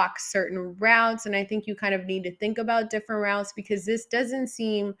walk certain routes, and I think you kind of need to think about different routes, because this doesn't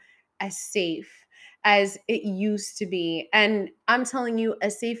seem as safe as it used to be. And I'm telling you,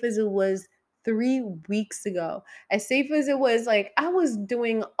 as safe as it was 3 weeks ago, as safe as it was, like, I was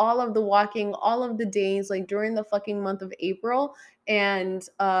doing all of the walking all of the days, like during the fucking month of April and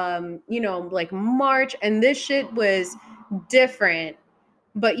like March, and this shit was different.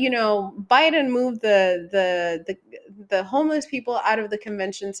 But Biden moved the homeless people out of the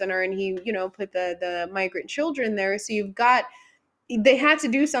convention center, and he put the migrant children there. So they had to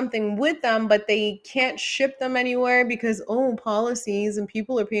do something with them, but they can't ship them anywhere because policies, and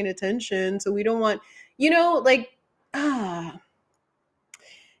people are paying attention, so we don't want like ah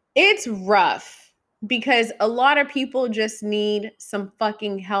it's rough, because a lot of people just need some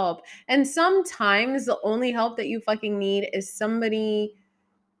fucking help. And sometimes the only help that you fucking need is somebody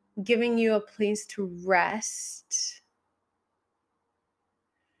giving you a place to rest,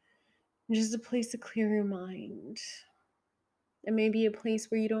 just a place to clear your mind. And maybe a place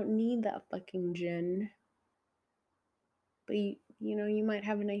where you don't need that fucking gin, but you might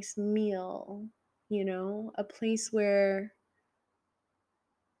have a nice meal, a place where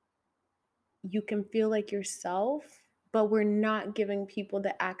you can feel like yourself but we're not giving people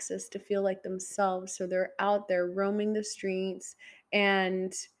the access to feel like themselves. So they're out there roaming the streets.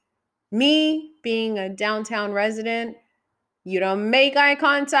 And me being a downtown resident, you don't make eye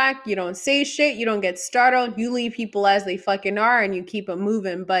contact, you don't say shit, you don't get startled, you leave people as they fucking are and you keep them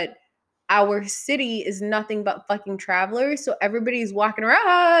moving. But our city is nothing but fucking travelers. So everybody's walking around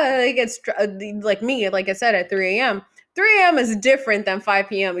like it's like me, like I said, at 3 a.m. 3 a.m. is different than 5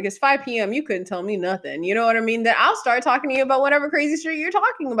 p.m. because 5 p.m. you couldn't tell me nothing. You know what I mean? Then I'll start talking to you about whatever crazy shit you're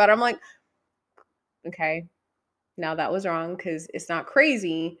talking about. I'm like, okay, now that was wrong because it's not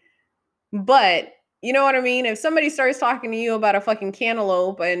crazy. But you know what I mean? If somebody starts talking to you about a fucking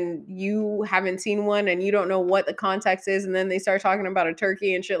cantaloupe and you haven't seen one and you don't know what the context is, and then they start talking about a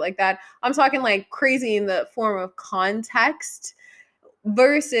turkey and shit like that, I'm talking like crazy in the form of context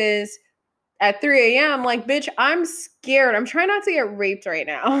versus at 3 a.m., like, bitch, I'm scared. I'm trying not to get raped right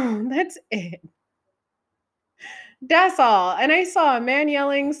now. That's it. That's all. And I saw a man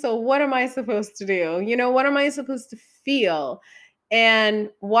yelling. So, what am I supposed to do? You know, what am I supposed to feel? And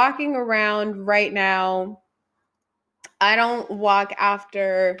walking around right now, I don't walk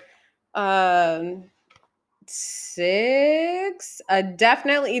after 6.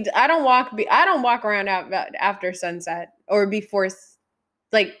 Definitely, I don't walk. I don't walk around after sunset or before.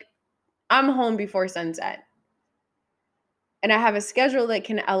 Like, I'm home before sunset, and I have a schedule that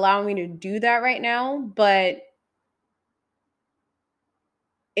can allow me to do that right now. But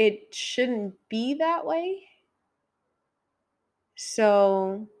it shouldn't be that way.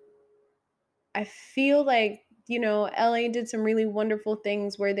 So I feel like, LA did some really wonderful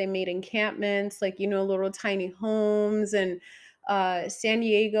things where they made encampments, like, little tiny homes. And San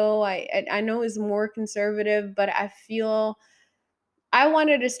Diego, I know is more conservative, but I feel I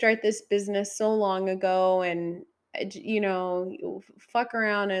wanted to start this business so long ago, and fuck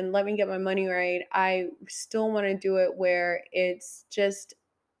around and let me get my money right. I still want to do it where it's just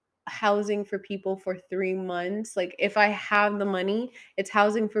housing for people for 3 months. Like, if I have the money, it's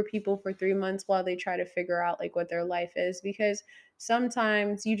housing for people for 3 months while they try to figure out like what their life is, because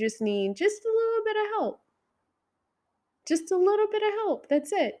sometimes you just need just a little bit of help. Just a little bit of help.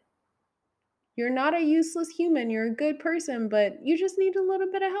 That's it. You're not a useless human. You're a good person, but you just need a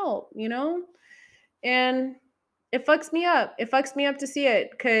little bit of help. And it fucks me up. It fucks me up to see it,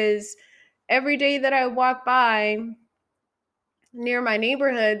 because every day that I walk by near my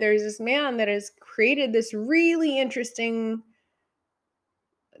neighborhood, there's this man that has created this really interesting,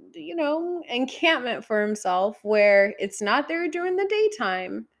 encampment for himself where it's not there during the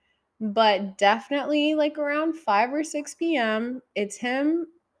daytime, but definitely like around 5 or 6 p.m., it's him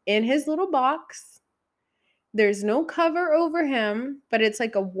in his little box. There's no cover over him, but it's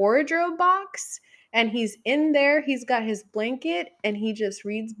like a wardrobe box. And he's in there, he's got his blanket, and he just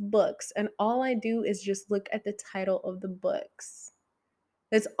reads books. And all I do is just look at the title of the books.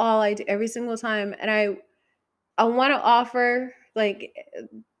 That's all I do every single time. And I want to offer, like,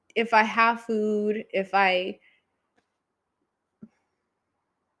 if I have food, if I,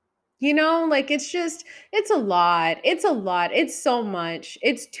 like, it's a lot. It's a lot. It's so much.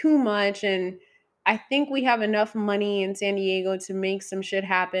 It's too much. And I think we have enough money in San Diego to make some shit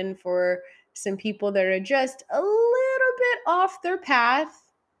happen for some people that are just a little bit off their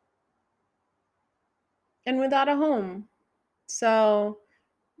path and without a home. So,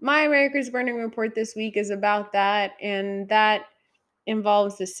 my America's Burning Report this week is about that. And that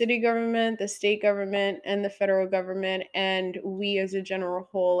involves the city government, the state government, and the federal government, and we as a general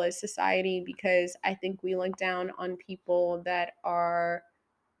whole as society, because I think we look down on people that are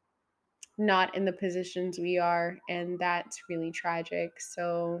not in the positions we are, and that's really tragic.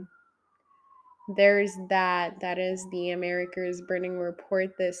 So there's that. That is the America's Burning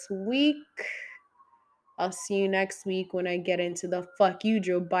Report this week. I'll see you next week when I get into the fuck you,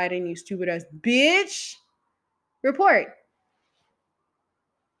 Joe Biden, you stupid ass bitch report.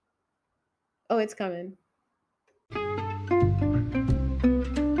 Oh, it's coming.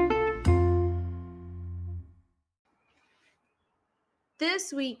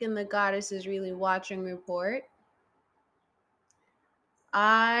 This week in the Goddess is Really Watching report,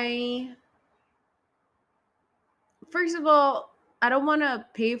 first of all, I don't want to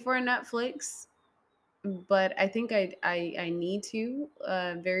pay for Netflix, but I think I need to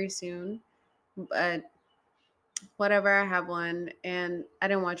very soon. But whatever, I have one, and I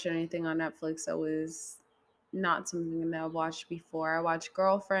didn't watch anything on Netflix that was not something that I've watched before. I watched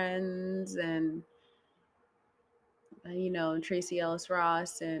Girlfriends and Tracy Ellis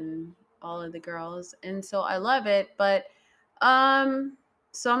Ross and all of the girls, and so I love it. But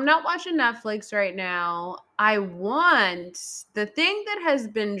so I'm not watching Netflix right now. I want the thing that has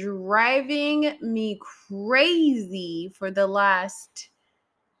been driving me crazy for the last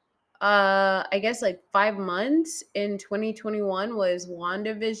I guess like 5 months in 2021 was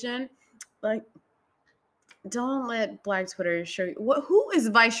WandaVision. Like, don't let Black Twitter show you who is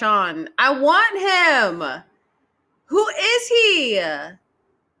Vaishon? I want him. Who is he?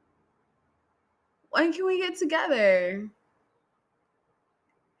 When can we get together?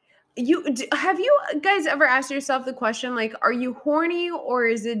 Have you guys ever asked yourself the question, like, are you horny, or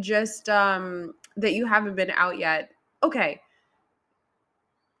is it just that you haven't been out yet? Okay,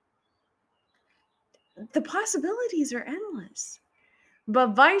 the possibilities are endless.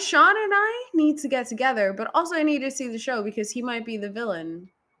 But Vaishon and I need to get together, but also I need to see the show because he might be the villain.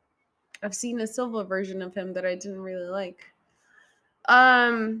 I've seen a Silva version of him that I didn't really like.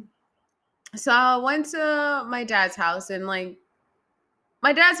 Um, so I went to my dad's house, and like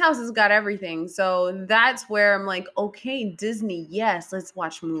my dad's house has got everything. So that's where I'm like, okay, Disney, yes, let's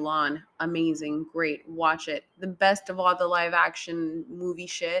watch Mulan. Amazing, great, watch it. The best of all the live action movie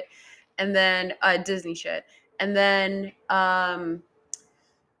shit. And then Disney shit. And then okay,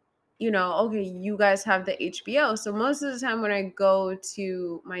 you guys have the HBO. So most of the time when I go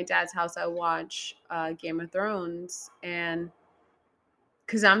to my dad's house, I watch Game of Thrones. And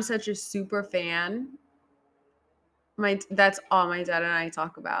because I'm such a super fan, that's all my dad and I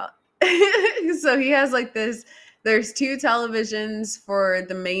talk about. So he has like this, there's two televisions for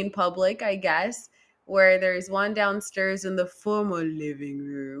the main public, I guess, where there's one downstairs in the formal living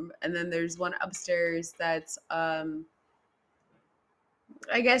room, and then there's one upstairs that's I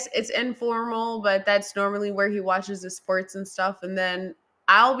guess it's informal, but that's normally where he watches the sports and stuff. And then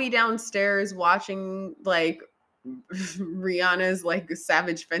I'll be downstairs watching like Rihanna's like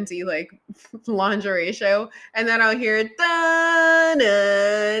Savage Fenty like lingerie show, and then I'll hear da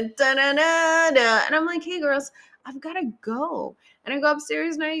da da da da, and I'm like, "Hey, girls, I've gotta go." And I go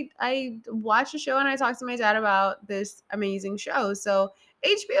upstairs and I watch a show and I talk to my dad about this amazing show. So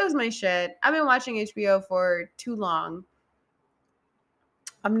HBO is my shit. I've been watching HBO for too long.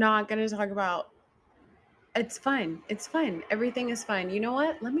 I'm not gonna talk about. It's fine. It's fine. Everything is fine. You know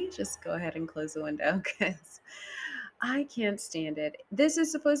what? Let me just go ahead and close the window because I can't stand it. This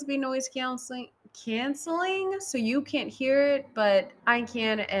is supposed to be noise canceling, so you can't hear it, but I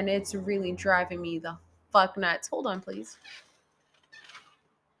can, and it's really driving me the fuck nuts. Hold on, please.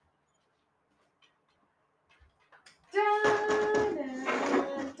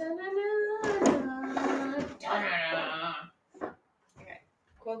 Okay.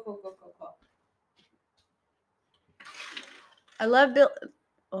 Cool. I love build.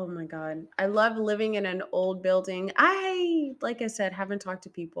 Oh my god, I love living in an old building. Like I said, haven't talked to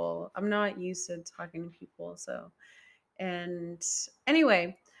people. I'm not used to talking to people, so and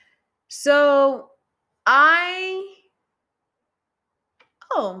anyway, so I.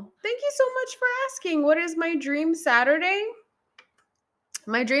 Oh, thank you so much for asking. What is my dream Saturday?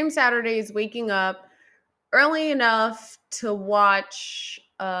 My dream Saturday is waking up early enough to watch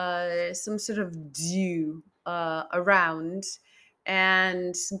some sort of dew around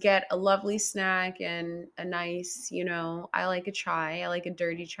and get a lovely snack and a nice, I like a chai. I like a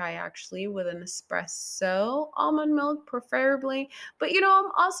dirty chai actually with an espresso, almond milk preferably. But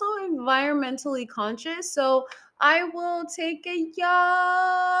I'm also environmentally conscious, so I will take a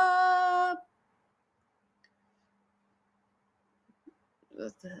yup.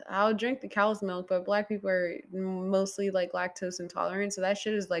 I'll drink the cow's milk, but black people are mostly like lactose intolerant, so that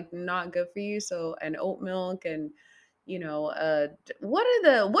shit is like not good for you. So and oat milk and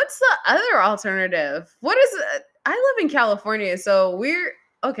what's the other alternative? What is it? I live in California, so we're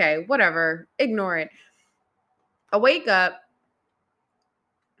okay, whatever. Ignore it. I wake up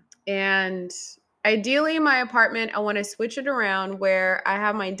and ideally my apartment, I want to switch it around where I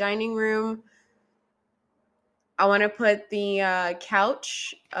have my dining room. I want to put the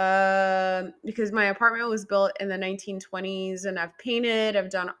couch because my apartment was built in the 1920s and I've painted,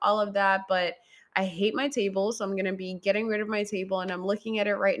 I've done all of that, but I hate my table. So I'm going to be getting rid of my table and I'm looking at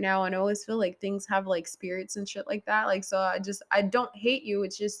it right now. And I always feel like things have like spirits and shit like that. Like, so I don't hate you.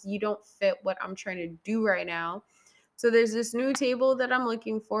 It's just you don't fit what I'm trying to do right now. So there's this new table that I'm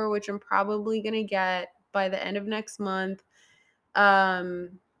looking for, which I'm probably going to get by the end of next month.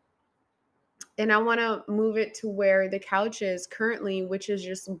 And I want to move it to where the couch is currently, which is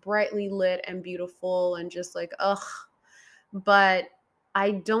just brightly lit and beautiful and just like, ugh. But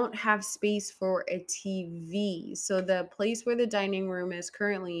I don't have space for a TV. So the place where the dining room is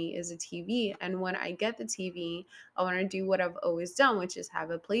currently is a TV. And when I get the TV, I want to do what I've always done, which is have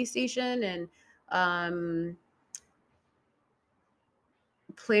a PlayStation and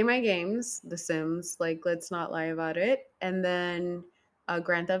play my games, The Sims, like let's not lie about it, and then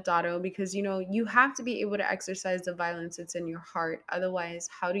Grand Theft Auto, because you know you have to be able to exercise the violence that's in your heart. Otherwise,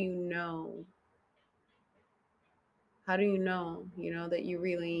 how do you know? How do you know? You know that you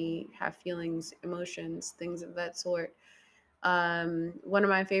really have feelings, emotions, things of that sort. One of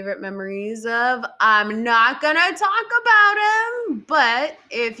my favorite memories of, I'm not gonna talk about him, but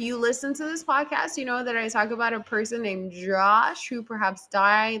if you listen to this podcast, you know that I talk about a person named Josh who perhaps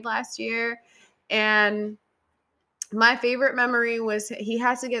died last year. And my favorite memory was he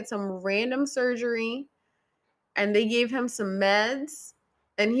had to get some random surgery and they gave him some meds,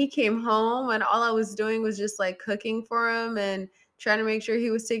 and he came home and all I was doing was just like cooking for him and trying to make sure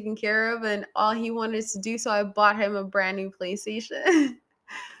he was taken care of, and all he wanted to do, so I bought him a brand new PlayStation.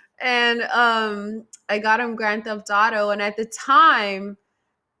 And I got him Grand Theft Auto, and at the time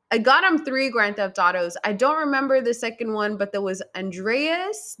I got him 3 Grand Theft Autos. I don't remember the second one, but there was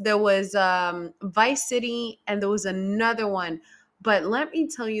Andreas, there was Vice City, and there was another one. But let me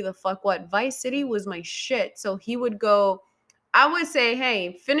tell you the fuck what, Vice City was my shit. So he would go, I would say,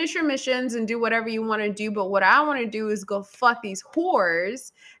 hey, finish your missions and do whatever you want to do. But what I want to do is go fuck these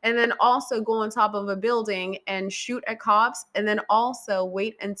whores, and then also go on top of a building and shoot at cops, and then also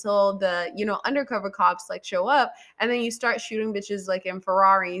wait until the, you know, undercover cops like show up, and then you start shooting bitches like in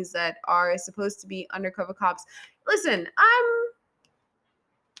Ferraris that are supposed to be undercover cops. Listen,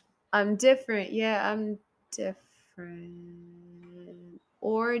 I'm different. Yeah, I'm different.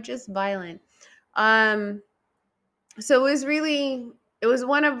 Or just violent. Um so it was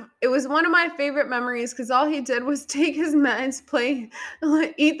one of my favorite memories because all he did was take his meds, play,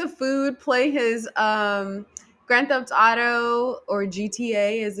 like, eat the food, play his Grand Theft Auto or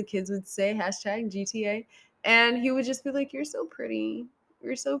GTA as the kids would say, hashtag GTA, and he would just be like, "You're so pretty,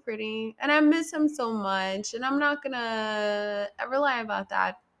 you're so pretty," and I miss him so much, and I'm not gonna ever lie about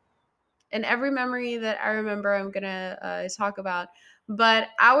that. And every memory that I remember, I'm gonna talk about. But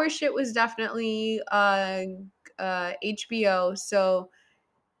our shit was definitely HBO. So,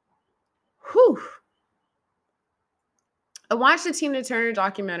 whew, I watched the Tina Turner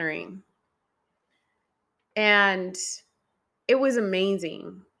documentary, and it was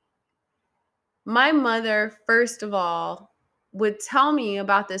amazing. My mother, first of all, would tell me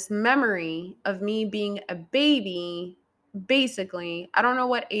about this memory of me being a baby. Basically, I don't know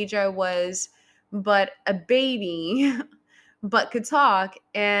what age I was, but a baby, but could talk.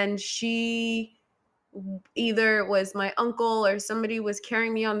 And she, either it was my uncle or somebody, was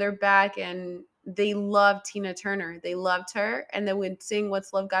carrying me on their back, and they loved Tina Turner. They loved her, and they would sing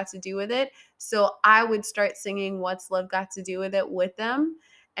What's Love Got to Do with It. So I would start singing What's Love Got to Do with It with them.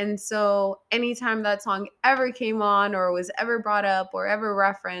 And so anytime that song ever came on or was ever brought up or ever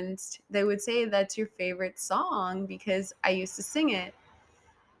referenced, they would say that's your favorite song because I used to sing it.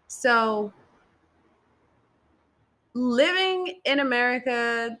 So living in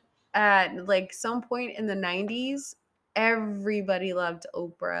America at like some point in the 90s, everybody loved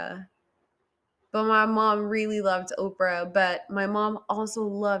Oprah. But my mom really loved Oprah, but my mom also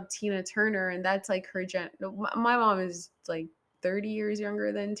loved Tina Turner, and that's like her my mom is like 30 years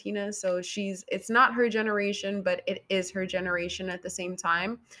younger than Tina, so it's not her generation, but it is her generation at the same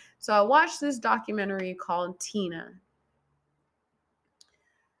time. So I watched this documentary called Tina,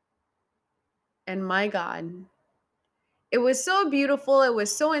 and my God, it was so beautiful. It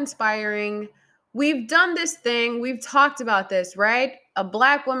was so inspiring. We've done this thing. We've talked about this, right? A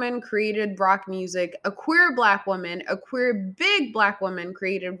black woman created rock music. A queer black woman, a queer big black woman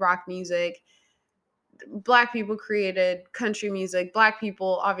created rock music. Black people created country music. Black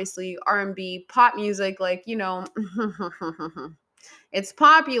people, obviously, R&B, pop music, like, you know, it's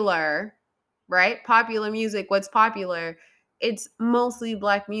popular, right? Popular music, what's popular? It's mostly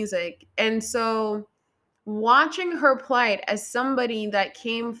black music. And so watching her plight as somebody that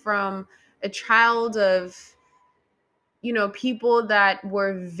came from a child of, you know, people that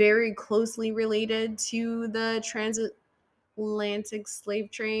were very closely related to the transatlantic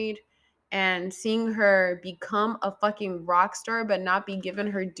slave trade, and seeing her become a fucking rock star but not be given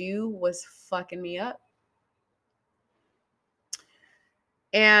her due was fucking me up.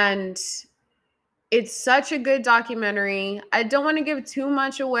 And it's such a good documentary. I don't want to give too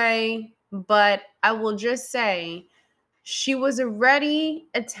much away, but I will just say she was already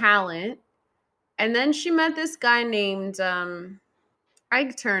a talent. And then she met this guy named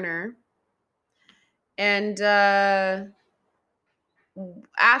Ike Turner. And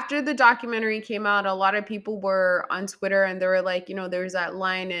after the documentary came out, a lot of people were on Twitter and they were like, you know, there's that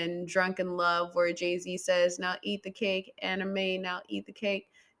line in Drunken Love where Jay-Z says, "Now eat the cake, anime, now eat the cake,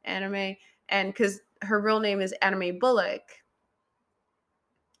 anime." And because her real name is Anime Bullock.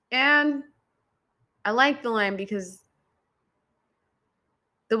 And I like the line because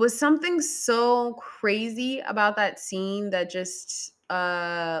there was something so crazy about that scene that just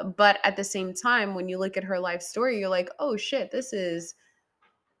but at the same time when you look at her life story you're like, "Oh shit, this is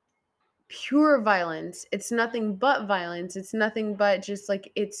pure violence. It's nothing but violence. It's nothing but just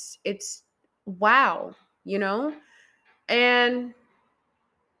like it's wow, you know?" And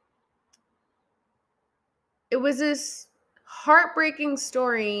it was this heartbreaking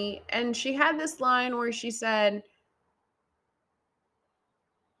story and she had this line where she said,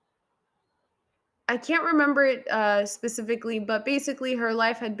 I can't remember it specifically, but basically her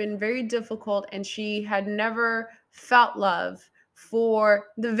life had been very difficult and she had never felt love for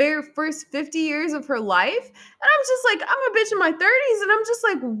the very first 50 years of her life. And I'm just like, I'm a bitch in my 30s. And I'm just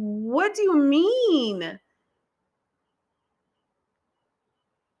like, what do you mean?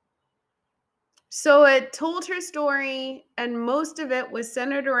 So it told her story, and most of it was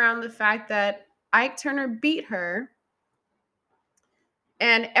centered around the fact that Ike Turner beat her.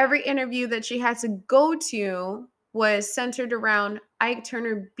 And every interview that she had to go to was centered around Ike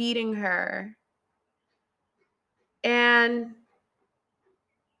Turner beating her. And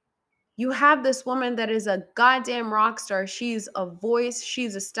you have this woman that is a goddamn rock star. She's a voice,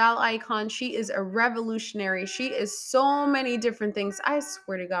 she's a style icon, she is a revolutionary, she is so many different things. I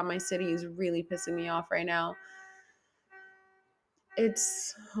swear to God, my city is really pissing me off right now.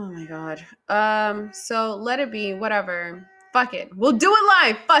 It's oh my god. So let it be, whatever. Fuck it. We'll do it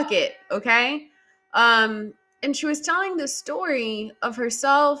live. Fuck it. Okay? And she was telling the story of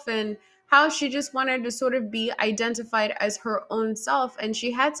herself and how she just wanted to sort of be identified as her own self, and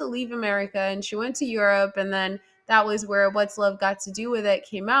she had to leave America and she went to Europe, and then that was where What's Love Got to Do with It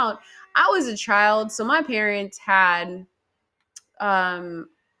came out. I was a child, so my parents had um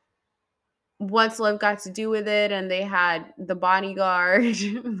What's Love Got to Do with It, and they had The Bodyguard,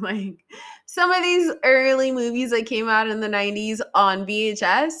 like some of these early movies that came out in the 90s on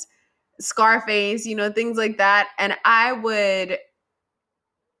VHS, Scarface, things like that. And I would,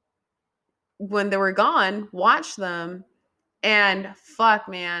 when they were gone, watch them. And fuck,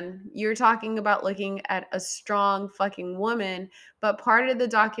 man, you're talking about looking at a strong fucking woman. But part of the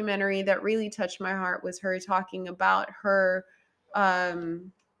documentary that really touched my heart was her talking about her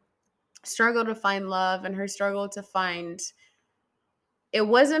um struggle to find love and her struggle to find, it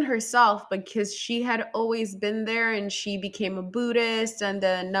wasn't herself because she had always been there, and she became a Buddhist, and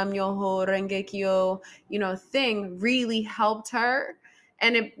the Nam-myoho Renge-kyo, thing really helped her.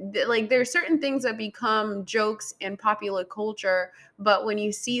 And it, like, there are certain things that become jokes in popular culture, but when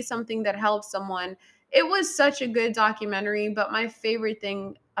you see something that helps someone, it was such a good documentary. But my favorite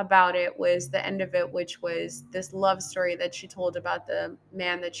thing about it was the end of it, which was this love story that she told about the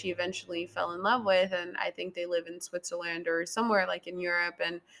man that she eventually fell in love with. And I think they live in Switzerland or somewhere like in Europe.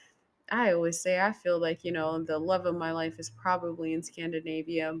 And I always say, I feel like, the love of my life is probably in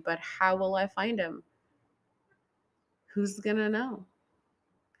Scandinavia, but how will I find him? Who's gonna know?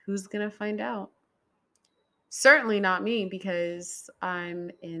 Who's gonna find out? Certainly not me, because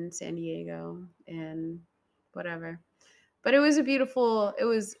I'm in San Diego and whatever. But it was a beautiful, it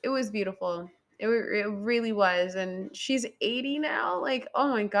was beautiful. It really was. And she's 80 now. Like, oh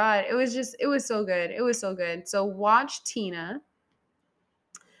my god, it was so good. It was so good. So watch Tina.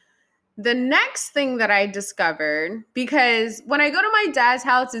 The next thing that I discovered, because when I go to my dad's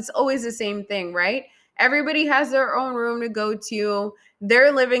house, it's always the same thing, right? Everybody has their own room to go to.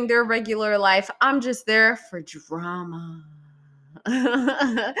 They're living their regular life. I'm just there for drama.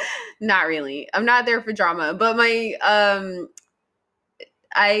 Not really. I'm not there for drama, but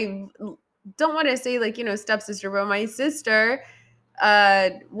I don't want to say, like, stepsister, but my sister,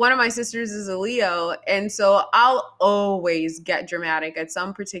 one of my sisters is a Leo, and so I'll always get dramatic at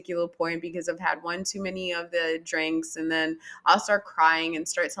some particular point because I've had one too many of the drinks, and then I'll start crying and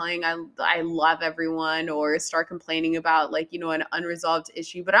start telling I love everyone, or start complaining about, like, an unresolved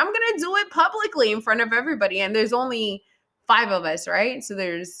issue. But I'm gonna do it publicly in front of everybody, and there's only 5 of us, right? So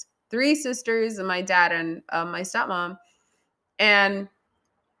there's 3 sisters and my dad and my stepmom, and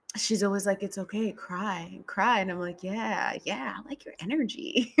she's always like, it's okay, cry, cry. And I'm like, yeah, I like your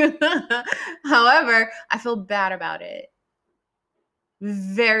energy. However, I feel bad about it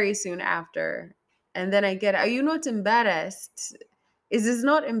very soon after. And then I get, are you not embarrassed? Is this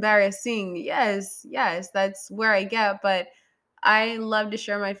not embarrassing? Yes, that's where I get. But I love to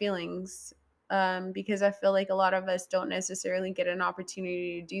share my feelings, because I feel like a lot of us don't necessarily get an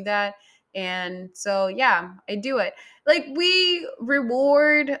opportunity to do that. And so, yeah, I do it. Like, we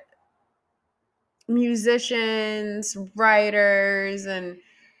reward musicians, writers, and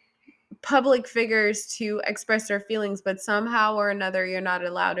public figures to express their feelings, but somehow or another you're not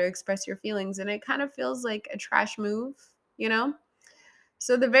allowed to express your feelings, and it kind of feels like a trash move, you know?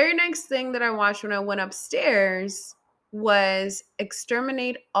 So the very next thing that I watched when I went upstairs was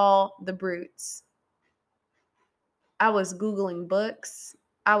Exterminate All the Brutes. I was Googling books.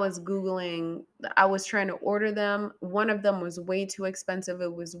 I was trying to order them. One of them was way too expensive.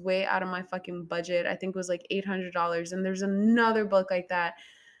 It was way out of my fucking budget. I think it was like $800. And there's another book like that.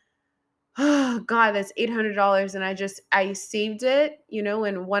 Oh God, that's $800. And I saved it,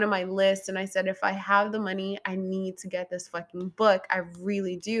 in one of my lists. And I said, if I have the money, I need to get this fucking book. I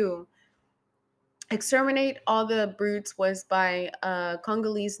really do. Exterminate All the Brutes was by a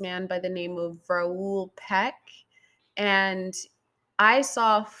Congolese man by the name of Raoul Peck. And I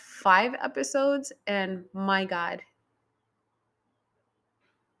saw 5 episodes, and my God.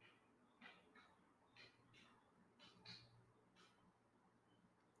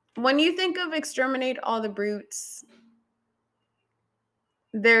 When you think of Exterminate All the Brutes,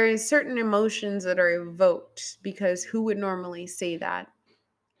 there is certain emotions that are evoked, because who would normally say that?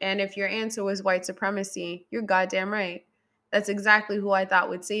 And if your answer was white supremacy, you're goddamn right. That's exactly who I thought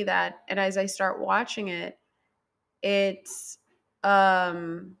would say that. And as I start watching it, it's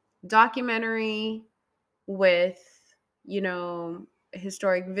documentary with,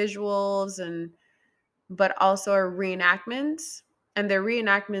 historic visuals, but also a reenactments. And the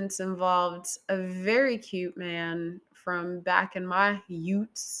reenactments involved a very cute man from back in my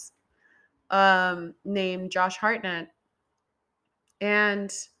youths, named Josh Hartnett.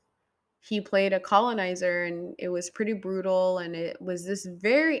 And he played a colonizer, and it was pretty brutal, and it was this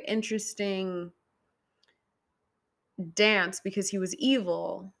very interesting dance because he was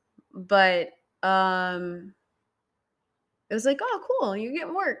evil, but it was like, oh cool, you're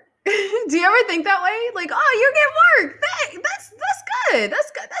getting work. Do you ever think that way? Like, oh, you're getting work. That's good.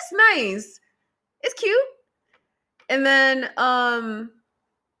 That's good. That's nice. It's cute. And then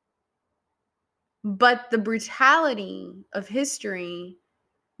but the brutality of history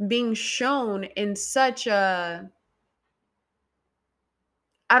being shown in such a,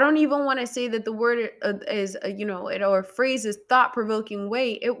 I don't even want to say that the word is, it, or phrase is thought-provoking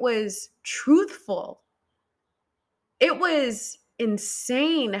way. It was truthful. It was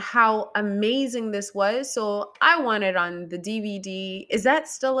insane how amazing this was. So I want it on the DVD. Is that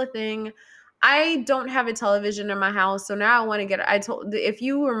still a thing? I don't have a television in my house, so now I want to get. If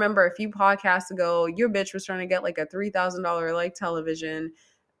you remember a few podcasts ago, your bitch was trying to get like a $3,000 like television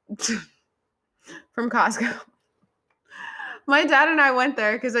from Costco. My dad and I went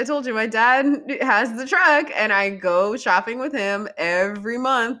there because I told you my dad has the truck, and I go shopping with him every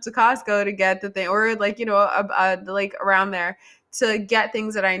month to Costco to get the thing, or like, like around there to get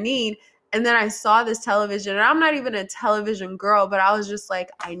things that I need. And then I saw this television, and I'm not even a television girl, but I was just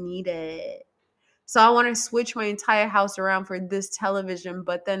like, I need it. So I want to switch my entire house around for this television,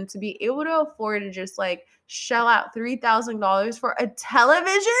 but then to be able to afford to just like shell out $3,000 for a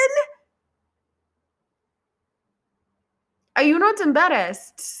television? Are you not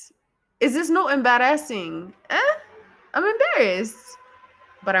embarrassed? Is this not embarrassing? I'm embarrassed,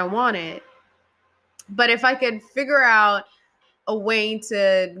 but I want it. But if I could figure out a way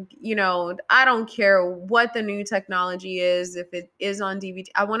to, I don't care what the new technology is, if it is on DVD,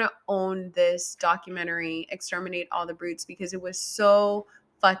 I want to own this documentary, Exterminate All the Brutes, because it was so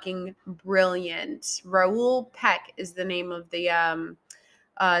fucking brilliant. Raoul Peck is the name of the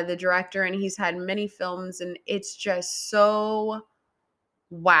director, and he's had many films, and it's just so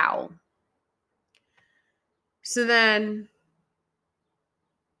wow. So then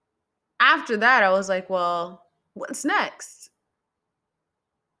after that, I was like, well, what's next?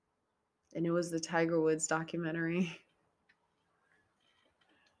 And it was the Tiger Woods documentary.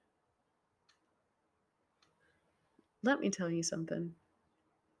 Let me tell you something.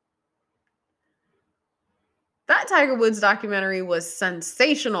 That Tiger Woods documentary was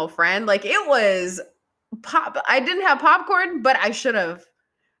sensational, friend. Like, it was pop. I didn't have popcorn, but I should have.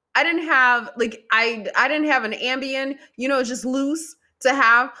 I didn't have I didn't have an Ambien, just loose to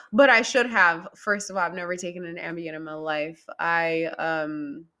have, but I should have. First of all, I've never taken an Ambien in my life.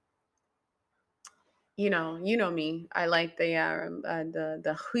 You know me. I like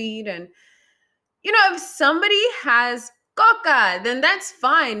the weed, and if somebody has coca, then that's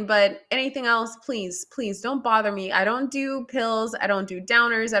fine. But anything else, please don't bother me. I don't do pills. I don't do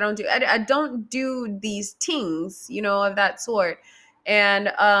downers. I don't do these things, of that sort.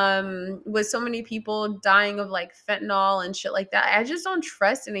 And with so many people dying of like fentanyl and shit like that, I just don't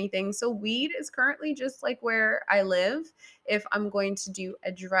trust anything. So weed is currently just like where I live if I'm going to do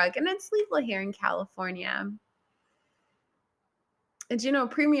a drug, and it's legal here in California.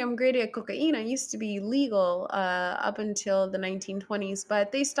 And premium grade cocaine used to be legal up until the 1920s,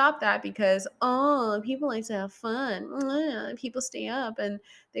 but they stopped that because, oh, people like to have fun. People stay up and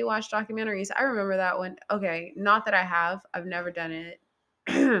they watch documentaries. I remember that one. Okay, not that I've never done it.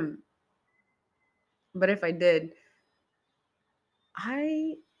 But if I did,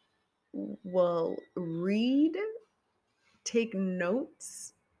 I will read, take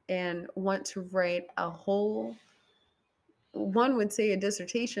notes, and want to write a whole, one would say a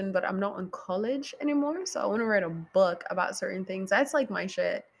dissertation, but I'm not in college anymore. So I want to write a book about certain things. That's like my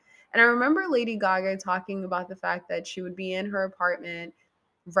shit. And I remember Lady Gaga talking about the fact that she would be in her apartment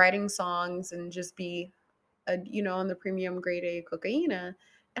writing songs and just be, on the premium grade A cocaine. And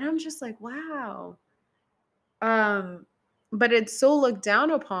I'm just like, wow. Um, but it's so looked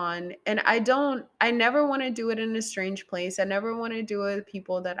down upon. And I never want to do it in a strange place. I never want to do it with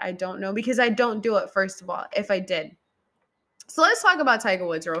people that I don't know, because I don't do it, first of all, if I did. So let's talk about Tiger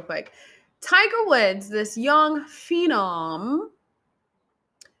Woods real quick. Tiger Woods, this young phenom,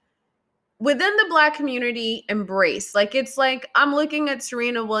 within the Black community, embrace. Like, it's like I'm looking at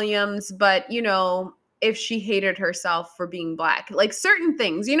Serena Williams, but if she hated herself for being Black, like certain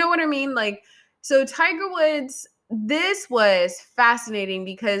things, you know what I mean? Like, so Tiger Woods, this was fascinating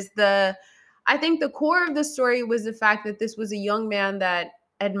because I think the core of the story was the fact that this was a young man that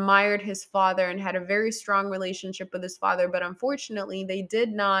admired his father and had a very strong relationship with his father, but unfortunately they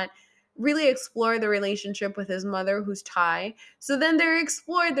did not really explore the relationship with his mother, who's Thai. So then they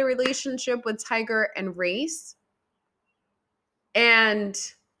explored the relationship with Tiger and Race. And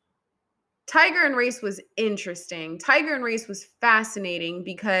Tiger and Race was interesting. Tiger and Race was fascinating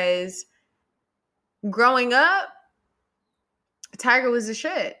because growing up, Tiger was the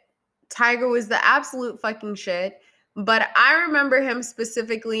shit. Tiger was the absolute fucking shit. But I remember him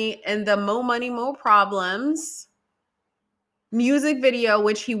specifically in the Mo Money, Mo Problems music video,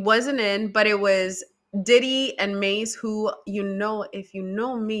 which he wasn't in, but it was Diddy and Mace, who, if you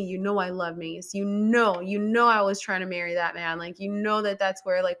know me, I love Mace. I was trying to marry that man. Like, that's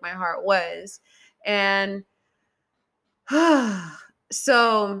where like my heart was. And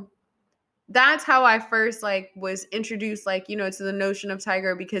so that's how I first like was introduced, like, to the notion of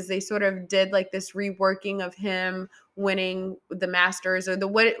Tiger, because they sort of did like this reworking of him winning the Masters, or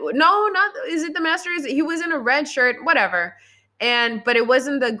not, is it the Masters? He was in a red shirt, whatever. But it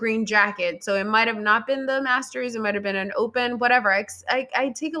wasn't the green jacket. So it might have not been the Masters. It might have been an Open, whatever. I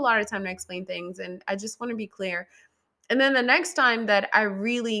take a lot of time to explain things, and I just want to be clear. And then the next time that I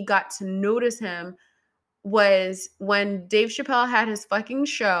really got to notice him was when Dave Chappelle had his fucking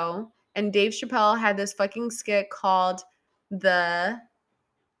show, and Dave Chappelle had this fucking skit called the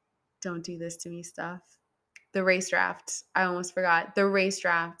Don't Do This to Me stuff. The Race Draft. I almost forgot. The Race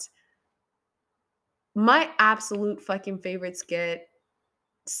Draft. My absolute fucking favorite skit,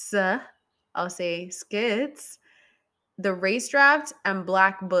 I'll say skits, The Race Draft and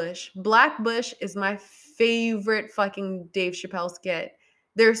Black Bush. Black Bush is my favorite fucking Dave Chappelle skit.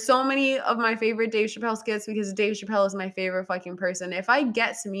 There's so many of my favorite Dave Chappelle skits because Dave Chappelle is my favorite fucking person. If I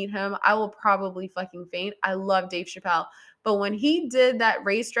get to meet him, I will probably fucking faint. I love Dave Chappelle. But when he did that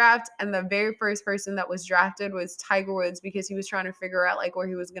race draft, and the very first person that was drafted was Tiger Woods, because he was trying to figure out like where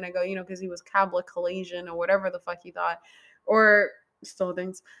he was going to go, because he was Kabbalah Collision or whatever the fuck he thought, or still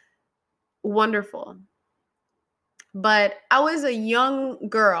thinks. Wonderful. But I was a young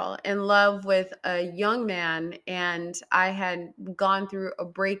girl in love with a young man, and I had gone through a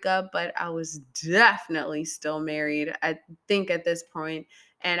breakup, but I was definitely still married, I think, at this point.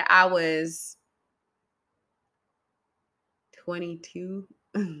 And I was 22,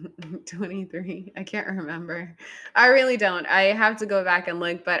 23. I can't remember. I really don't. I have to go back and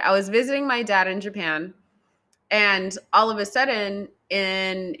look. But I was visiting my dad in Japan. And all of a sudden,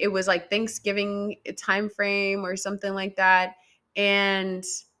 it was like Thanksgiving time frame or something like that. And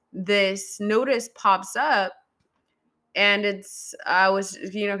this notice pops up, and I was,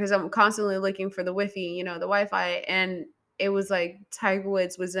 because I'm constantly looking for the Wi-Fi, the Wi-Fi. And it was like Tiger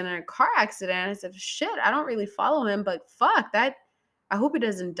Woods was in a car accident. I said, shit, I don't really follow him, but fuck that. I hope he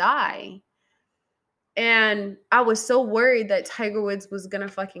doesn't die. And I was so worried that Tiger Woods was going to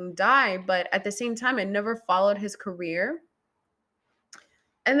fucking die. But at the same time, I never followed his career.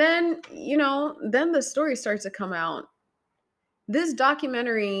 And then, then the story starts to come out. This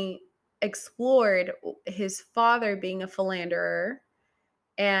documentary explored his father being a philanderer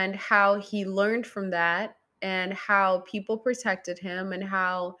and how he learned from that, and how people protected him, and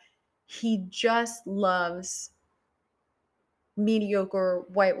how he just loves mediocre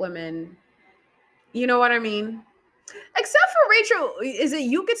white women. You know what I mean? Except for Rachel, is it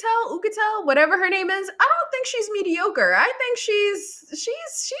Ukatel, whatever her name is? I don't think she's mediocre. I think she's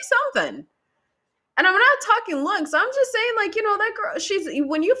something. And I'm not talking looks. I'm just saying, like, that girl, she's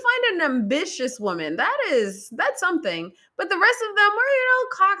when you find an ambitious woman, that's something. But the rest of them are,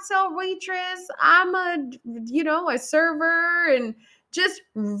 cocktail waitress. I'm a server and just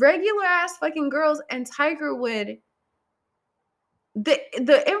regular ass fucking girls. And Tiger Wood,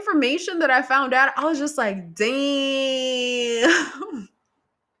 the information that I found out, I was just like, damn.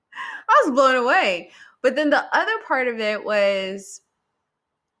 I was blown away. But then the other part of it was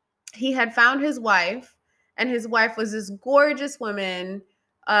he had found his wife, and his wife was this gorgeous woman.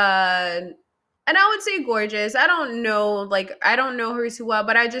 And I would say gorgeous. I don't know her too well,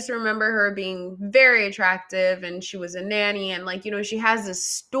 but I just remember her being very attractive, and she was a nanny, and she has this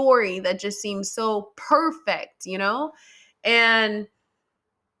story that just seems so perfect, And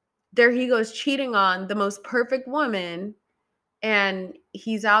there he goes cheating on the most perfect woman, and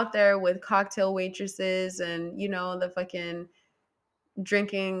he's out there with cocktail waitresses and the fucking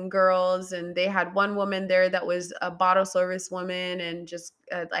drinking girls, and they had one woman there that was a bottle service woman, and just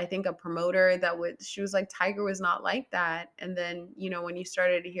I think a promoter that would she was like, Tiger was not like that. And then when you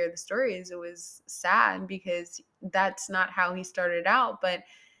started to hear the stories, it was sad because that's not how he started out. But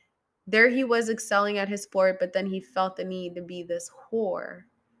there he was excelling at his sport, but then he felt the need to be this whore.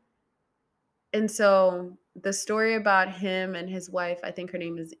 And so the story about him and his wife, I think her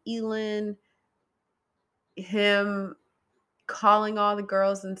name is Elin, him calling all the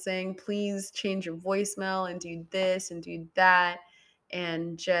girls and saying, please change your voicemail and do this and do that.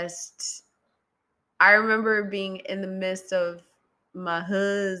 And just, I remember being in the midst of my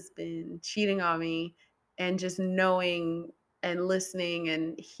husband cheating on me and just knowing and listening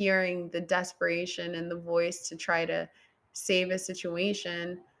and hearing the desperation in the voice to try to save a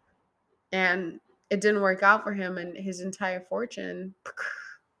situation. And it didn't work out for him, and his entire fortune,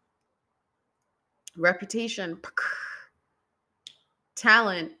 reputation,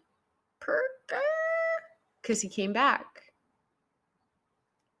 talent, because he came back.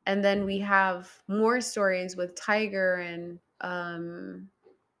 And then we have more stories with Tiger and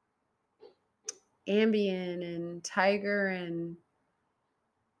Ambien and Tiger and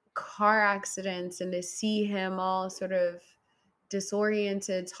car accidents, and to see him all sort of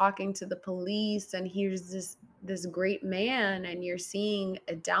disoriented talking to the police, and here's this great man, and you're seeing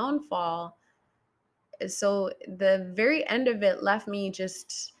a downfall. So the very end of it left me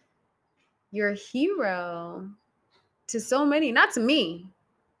just, you're a hero to so many, not to me,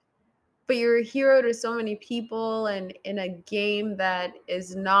 but you're a hero to so many people, and in a game that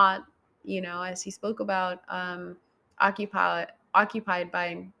is not, as he spoke about, occupied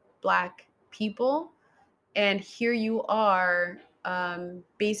by Black people. And here you are,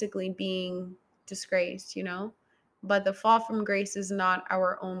 basically being disgraced, But the fall from grace is not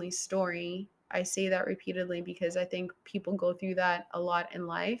our only story. I say that repeatedly because I think people go through that a lot in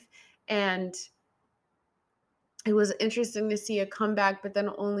life. And it was interesting to see a comeback, but then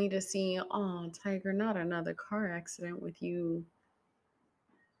only to see, oh, Tiger, not another car accident with you.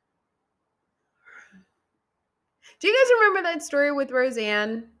 Do you guys remember that story with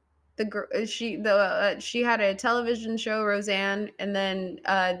Roseanne? She had a television show, Roseanne, and then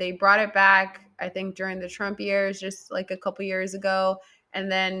they brought it back, I think during the Trump years, just like a couple years ago.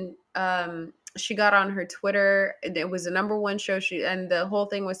 And then she got on her Twitter. It was a number one show. And the whole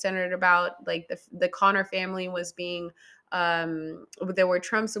thing was centered about like the Connor family was being there were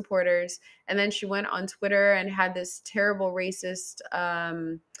Trump supporters. And then she went on Twitter and had this terrible racist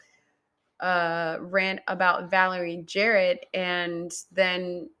rant about Valerie Jarrett, and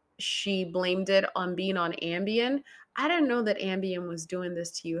then she blamed it on being on Ambien. I didn't know that Ambien was doing this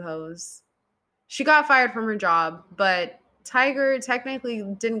to you hoes. She got fired from her job, but Tiger technically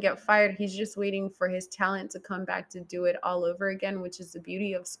didn't get fired. He's just waiting for his talent to come back to do it all over again, which is the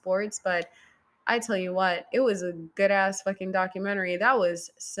beauty of sports. But I tell you what, it was a good ass fucking documentary. That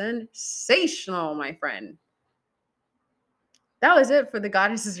was sensational, my friend. That was it for the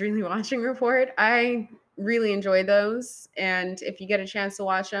Goddess is Really Watching report. I really enjoy those. And if you get a chance to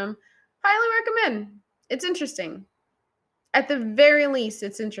watch them, highly recommend. It's interesting. At the very least,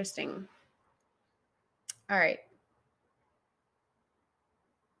 it's interesting. All right.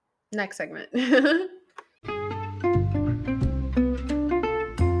 Next segment.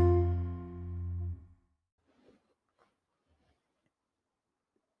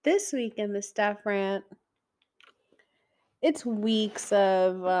 This week in the staff rant, it's weeks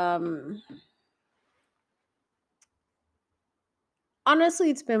of honestly,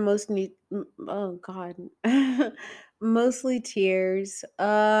 it's been mostly, oh god, mostly tears.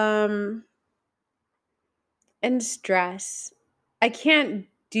 and stress. I can't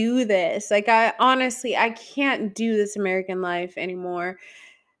do this. Like, I can't do this American life anymore.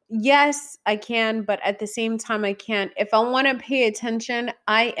 Yes, I can, but at the same time, I can't. If I want to pay attention,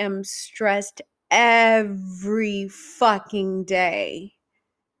 I am stressed every fucking day.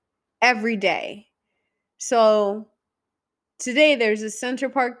 Every day. So today there's a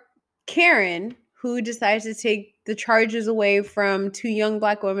Central Park Karen who decides to take the charges away from two young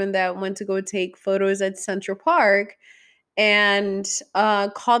black women that went to go take photos at Central Park and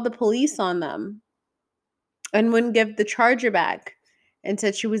called the police on them and wouldn't give the charger back and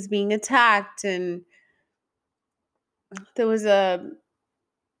said she was being attacked. And there was a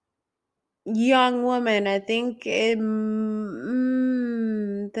young woman, I think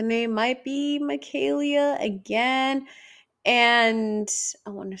the name might be Michaela again, and I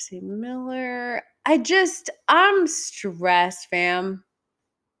want to say Miller. I'm stressed, fam.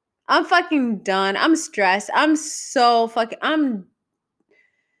 I'm fucking done. I'm stressed. I'm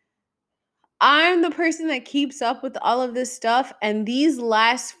the person that keeps up with all of this stuff, and these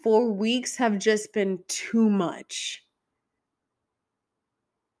last 4 weeks have just been too much.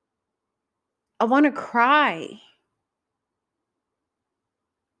 I want to cry.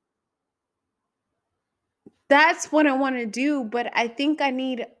 That's what I want to do, but I think I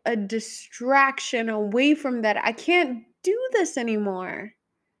need a distraction away from that. I can't do this anymore.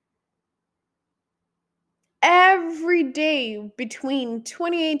 Every day between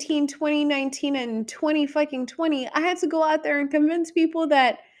 2018, 2019, and 20 fucking 20, I had to go out there and convince people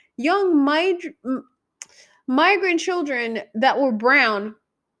that young migrant children that were brown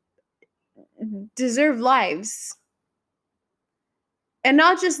deserve lives. And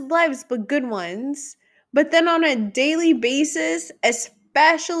not just lives, but good ones. But then on a daily basis,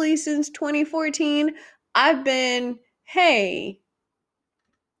 especially since 2014, I've been, hey,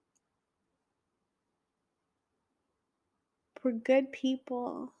 we're good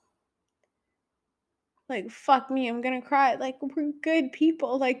people. Like, fuck me, I'm gonna cry. Like, we're good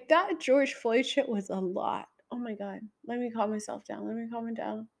people. Like, that George Floyd shit was a lot. Oh my God. Let me calm myself down. Let me calm it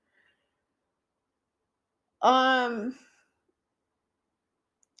down. Um,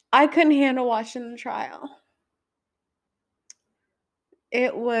 I couldn't handle watching the trial.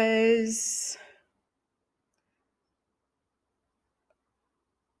 It was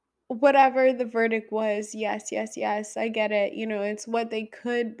whatever the verdict was. Yes, yes, yes. I get it. You know, it's what they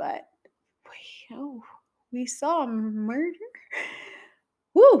could, but oh, we saw a murder.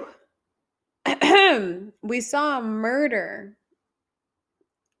 Woo! We saw a murder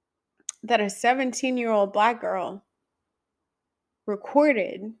that a 17-year-old black girl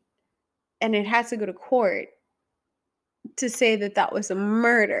recorded, and it had to go to court to say that that was a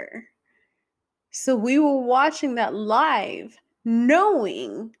murder. So we were watching that live,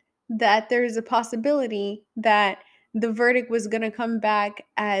 knowing that there's a possibility that the verdict was going to come back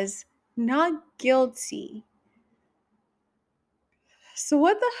as not guilty. So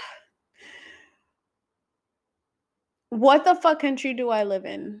what the fuck country do I live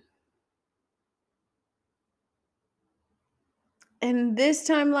in? And this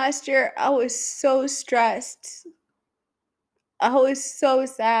time last year, I was so stressed. I was so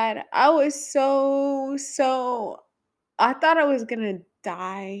sad. I was I thought I was gonna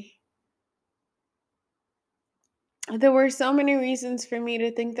die. There were so many reasons for me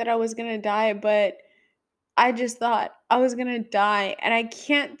to think that I was gonna die, but I just thought I was gonna die. And I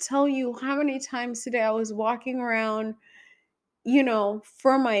can't tell you how many times today I was walking around,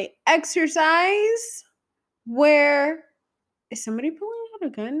 for my exercise where is somebody pulling out a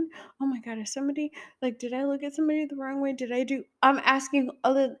gun? Oh my God, is somebody like, did I look at somebody the wrong way? I'm asking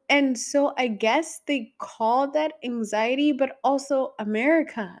other, and so I guess they call that anxiety, but also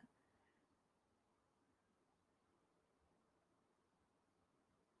America.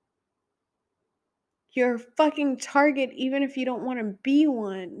 You're a fucking target, even if you don't want to be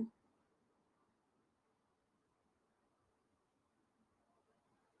one.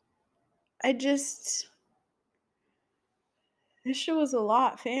 I just, this shit was a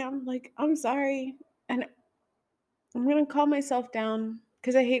lot, fam. Like, I'm sorry. And I'm going to calm myself down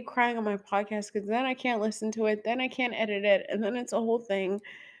because I hate crying on my podcast because then I can't listen to it. Then I can't edit it. And then it's a whole thing.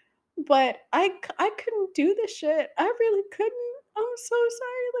 But I couldn't do this shit. I really couldn't. I'm so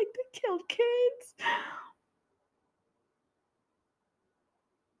sorry. Like, they killed kids.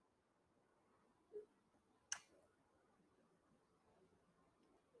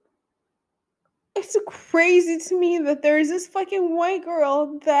 It's crazy to me that there's this fucking white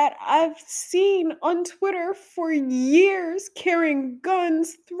girl that I've seen on Twitter for years carrying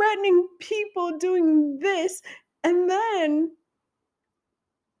guns, threatening people, doing this. And then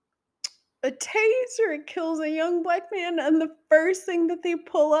a taser, it kills a young black man, and the first thing that they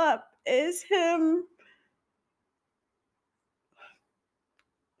pull up is him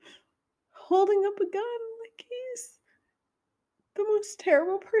holding up a gun. Like, he's the most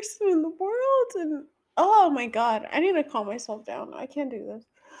terrible person in the world. And oh my god, I need to calm myself down. I can't do this.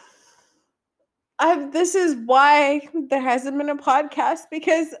 This is why there hasn't been a podcast,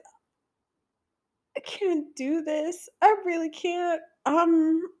 because I can't do this. I really can't.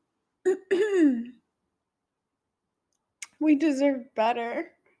 We deserve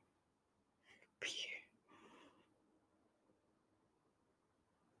better.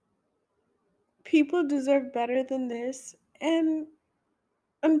 People deserve better than this, and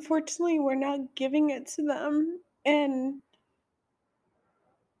unfortunately, we're not giving it to them. And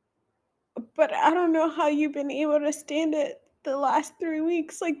but I don't know how you've been able to stand it the last 3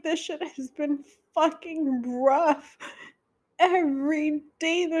 weeks. Like, this shit has been fucking rough. Every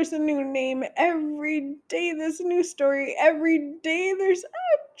day there's a new name. Every day there's a new story. Every day there's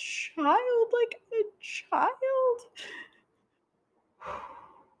a child, like a child.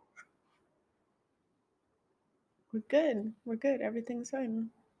 We're good. We're good. Everything's fine.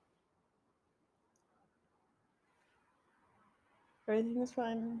 Everything's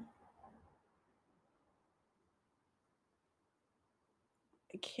fine.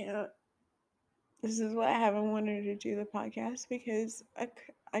 I can't. This is why I haven't wanted to do the podcast, because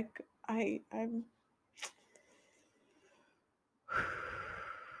I'm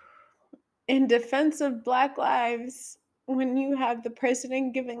in defense of Black lives. When you have the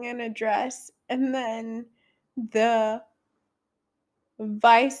president giving an address, and then the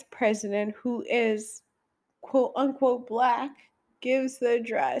vice president, who is quote unquote Black, gives the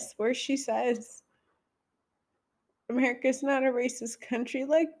address where she says, America's not a racist country.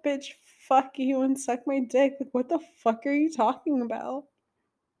 Like, bitch, fuck you and suck my dick. Like, what the fuck are you talking about?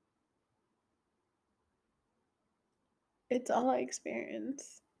 It's all I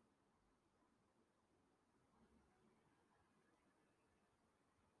experience.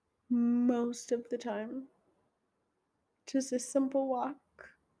 Most of the time. Just a simple walk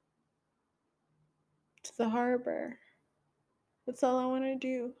to the harbor. That's all I want to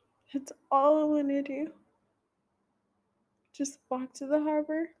do. That's all I want to do. Just walk to the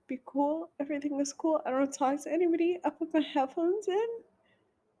harbor, be cool. Everything is cool. I don't talk to anybody. I put my headphones in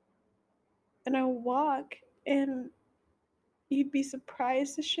and I walk, and you'd be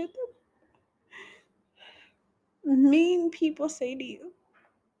surprised the shit that mean people say to you.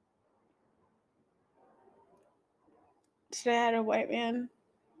 Today I had a white man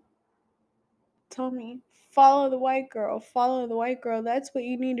tell me, follow the white girl, follow the white girl. That's what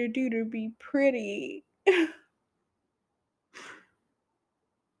you need to do to be pretty.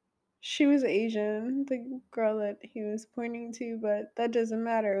 She was Asian, the girl that he was pointing to, but that doesn't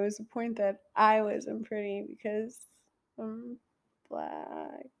matter. It was the point that I wasn't pretty because I'm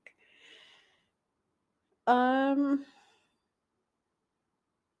Black. Um,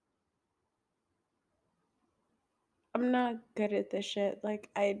 I'm not good at this shit. Like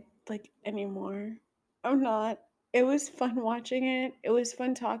anymore. I'm not. It was fun watching it. It was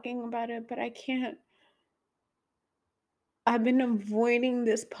fun talking about it, but I can't. I've been avoiding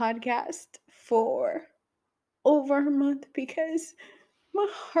this podcast for over a month because my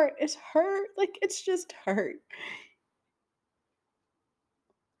heart is hurt. Like, it's just hurt.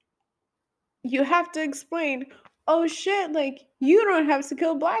 You have to explain, oh shit, like, you don't have to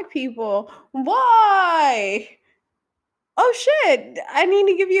kill Black people. Why? Oh shit, I need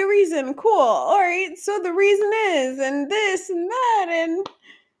to give you a reason. Cool. All right. So the reason is, and this and that, and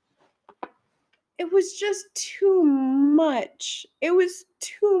it was just too much. It was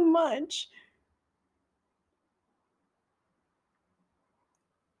too much.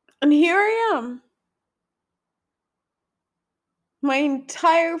 And here I am. My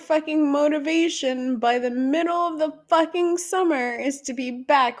entire fucking motivation by the middle of the fucking summer is to be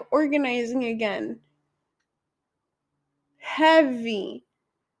back organizing again. Heavy.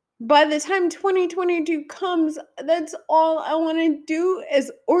 By the time 2022 comes, that's all I want to do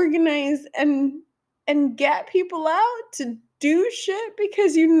is organize and get people out to do shit,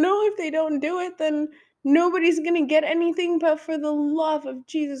 because you know if they don't do it, then nobody's going to get anything. But for the love of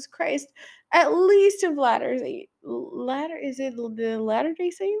Jesus Christ, at least of is it the Latter-day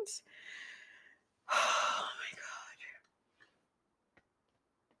Saints? Oh my god.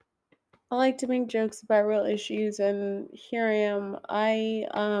 I like to make jokes about real issues, and here I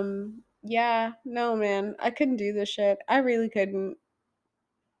am. Yeah, no man, I couldn't do this shit. I really couldn't.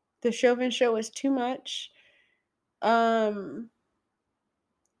 The Chauvin show was too much. Um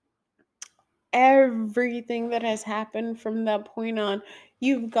Everything that has happened from that point on,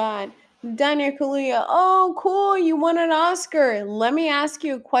 you've got Daniel Kaluuya, oh, cool, you won an Oscar. Let me ask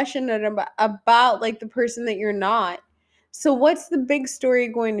you a question about like the person that you're not. So, what's the big story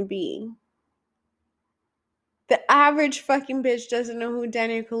going to be? The average fucking bitch doesn't know who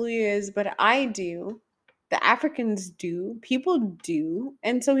Daniel Kaluuya is, but I do. The Africans do. People do.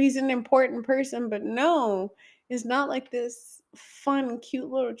 And so he's an important person, but no, it's not like this fun, cute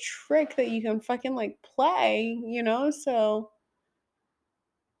little trick that you can fucking like play, you know? So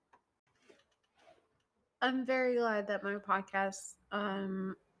I'm very glad that my podcast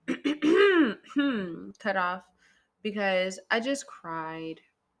cut off because I just cried.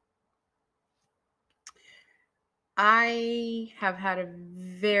 I have had a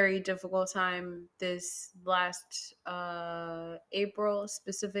very difficult time this last April,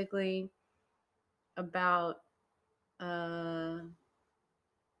 specifically about uh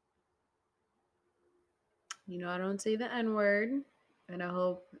I don't say the N-word, and I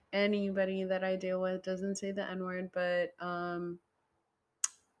hope anybody that I deal with doesn't say the N-word, but the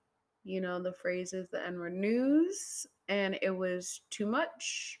phrase is the N-word news, and it was too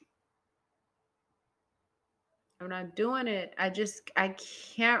much. I'm not doing it. I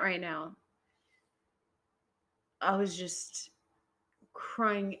can't right now. I was just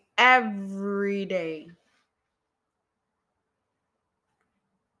crying every day.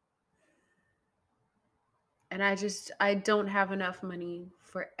 And I don't have enough money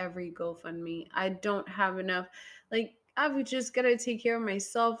for every GoFundMe. I don't have enough. Like, I've just got to take care of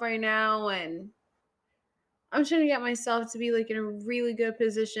myself right now, and I'm trying to get myself to be like in a really good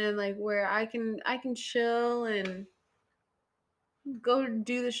position, like where I can chill and go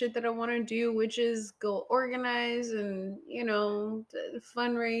do the shit that I want to do, which is go organize and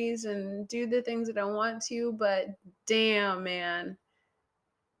fundraise and do the things that I want to. But damn, man,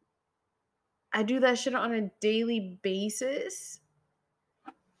 I do that shit on a daily basis,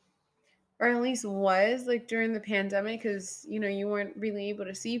 or at least was like during the pandemic, because you weren't really able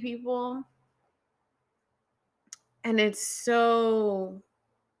to see people, and it's so,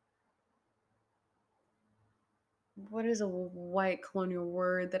 what is a white colonial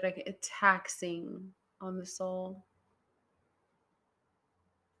word that I get, taxing on the soul,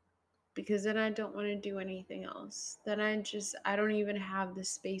 because then I don't want to do anything else. Then I don't even have the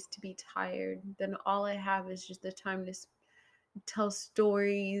space to be tired. Then all I have is just the time to tell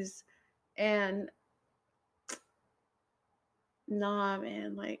stories. And nah,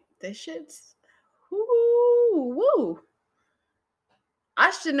 man, like this shit's woo.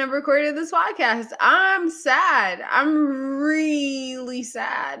 I should never recorded this podcast. I'm sad. I'm really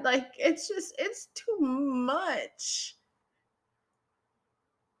sad. Like it's too much.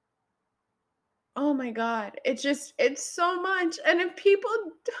 Oh my god. It's so much. And if people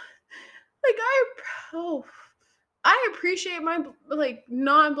like oh, I appreciate my like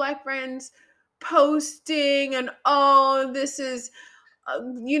non-black friends posting and oh, this is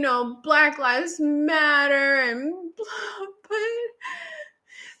Black Lives Matter and blah, but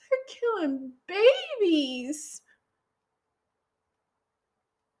they're killing babies.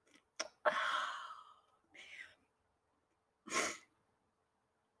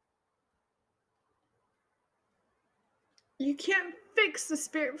 You can't fix the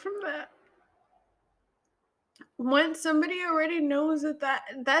spirit from that. Once somebody already knows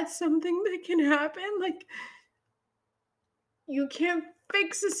that's something that can happen, like you can't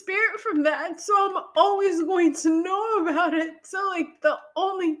fix the spirit from that. So I'm always going to know about it. So like the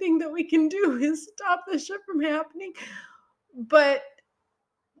only thing that we can do is stop the shit from happening. But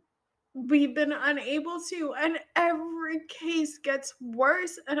we've been unable to, and every case gets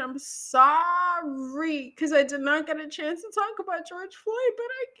worse. And I'm sorry because I did not get a chance to talk about George Floyd, but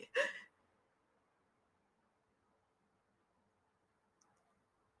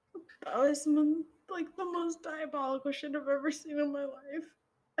that was like the most diabolical shit I've ever seen in my life.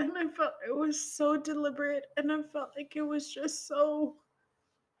 And I felt it was so deliberate, and I felt like it was just so,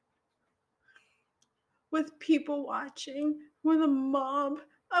 with people watching, with a mob.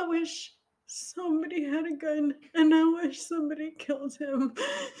 I wish somebody had a gun, and I wish somebody killed him.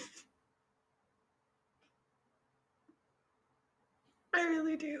 I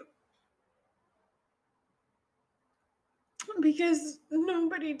really do. Because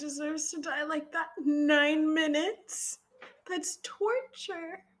nobody deserves to die like that. 9 minutes. That's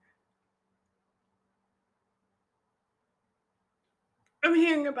torture. I'm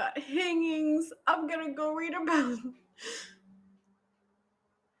hearing about hangings. I'm gonna go read about.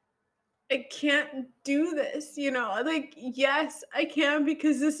 I can't do this, Like, yes, I can,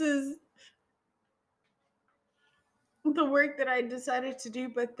 because this is the work that I decided to do,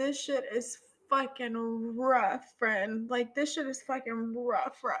 but this shit is fucking rough, friend. Like, this shit is fucking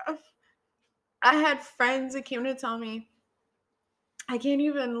rough. I had friends that came to tell me, I can't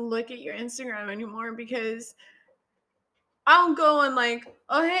even look at your Instagram anymore because I'll go and like,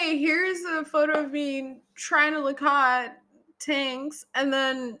 oh hey, here's a photo of me trying to look hot, tanks, and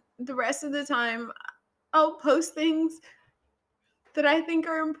then the rest of the time I'll post things that I think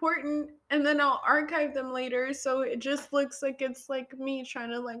are important and then I'll archive them later so it just looks like it's like me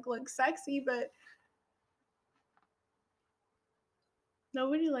trying to like look sexy, but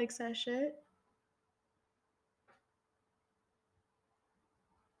nobody likes that shit.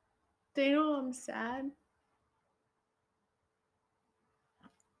 They know I'm sad.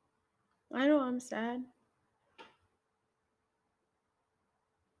 I know I'm sad.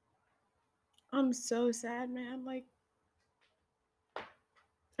 I'm so sad, man. Like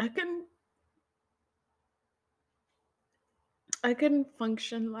I couldn't I couldn't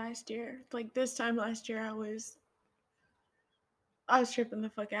function last year. Like this time last year I was tripping the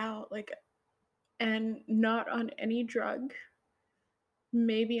fuck out. Like and not on any drug.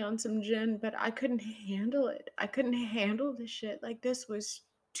 Maybe on some gin, but I couldn't handle it. I couldn't handle the shit. Like this was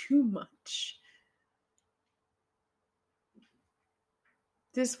too much.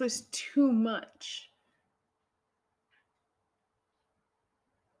 This was too much.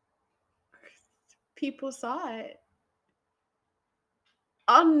 People saw it.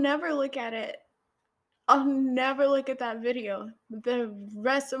 I'll never look at it. I'll never look at that video. The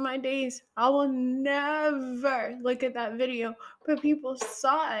rest of my days, I will never look at that video. But people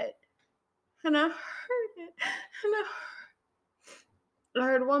saw it. And I heard it. And I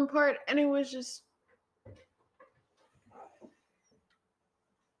heard one part, and it was just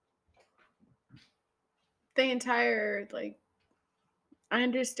the entire, like, I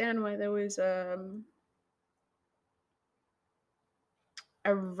understand why there was a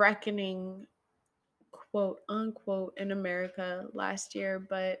reckoning, quote unquote, in America last year,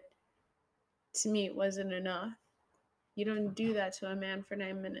 but to me, it wasn't enough. You don't do that to a man for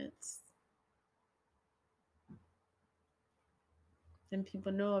 9 minutes. And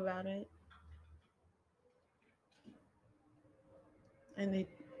people know about it. And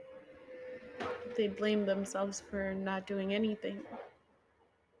they blame themselves for not doing anything.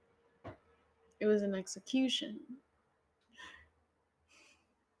 It was an execution.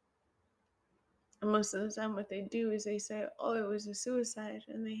 And most of the time, what they do is they say, oh, it was a suicide,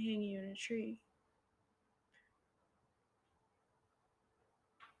 and they hang you in a tree.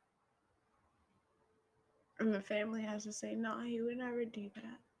 And the family has to say, no, he would never do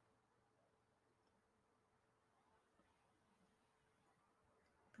that.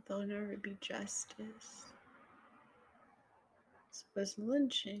 But there'll never be justice. It was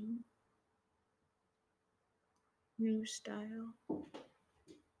lynching. New style.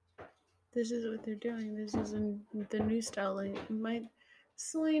 This is what they're doing. This is the new style. Like,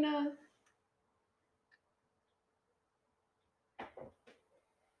 Selena.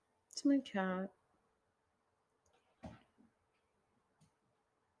 It's my cat.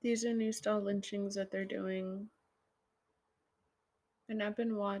 These are new style lynchings that they're doing. And I've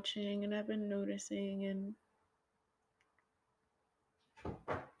been watching and I've been noticing, and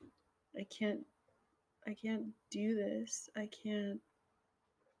I can't do this. I can't.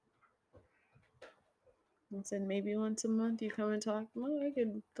 And said maybe once a month you come and talk. Well, I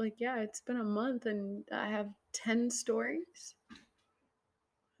could, like, yeah, it's been a month and I have 10 stories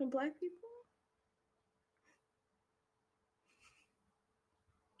of black people.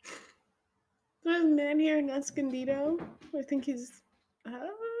 There's a man here in Escondido. I think he's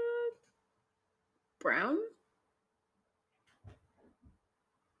brown.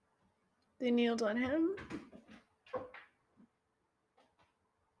 They kneeled on him.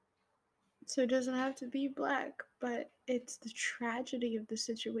 So it doesn't have to be black, but it's the tragedy of the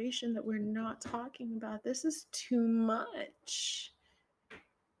situation that we're not talking about. This is too much.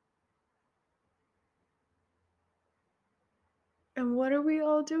 And what are we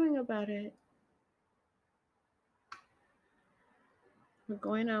all doing about it? We're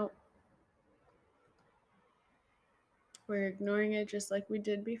going out. We're ignoring it just like we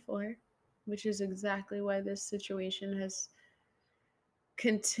did before, which is exactly why this situation has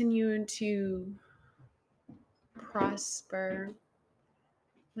continued to prosper.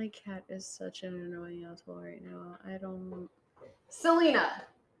 My cat is such an annoying asshole right now. I don't. Selena!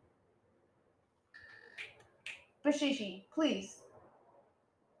 Bashishi, please.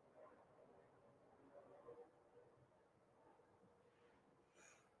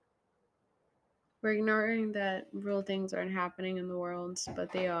 We're ignoring that real things aren't happening in the world,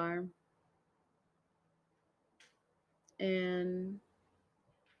 but they are. And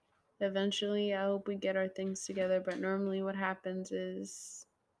eventually, I hope we get our things together. But normally, what happens is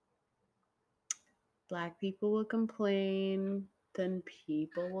Black people will complain, then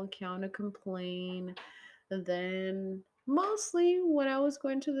people will counter complain. Then mostly when I was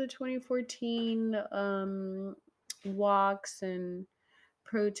going to the 2014 walks and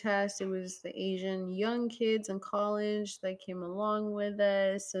protests, it was the Asian young kids in college that came along with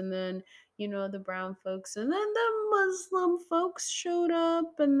us, and then the brown folks, and then the Muslim folks showed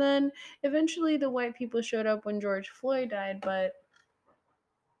up, and then eventually the white people showed up when George Floyd died, but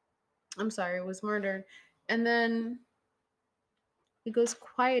I'm sorry, was murdered. And then it goes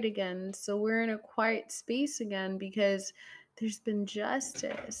quiet again. So we're in a quiet space again because there's been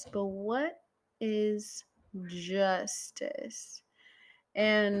justice. But what is justice?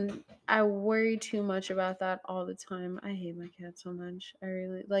 And I worry too much about that all the time. I hate my cat so much. I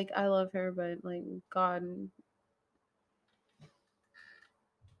really I love her, but God,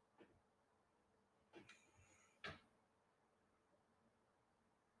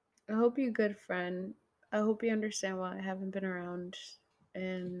 I hope you're a good friend. I hope you understand why I haven't been around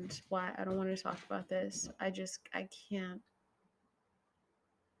and why I don't want to talk about this. I can't.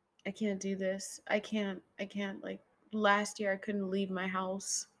 I can't do this. I can't last year I couldn't leave my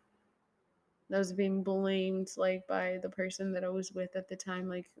house. I was being blamed by the person that I was with at the time.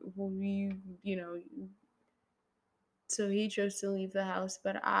 Well, you know, so he chose to leave the house,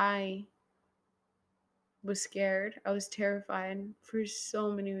 but I was scared. I was terrified for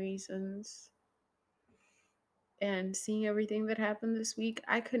so many reasons. And seeing everything that happened this week,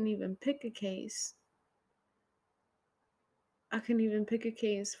 I couldn't even pick a case. I couldn't even pick a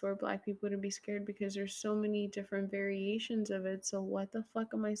case for Black people to be scared because there's so many different variations of it. So what the fuck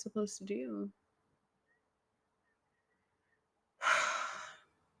am I supposed to do?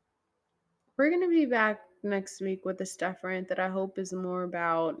 We're going to be back next week with a stuff rant that I hope is more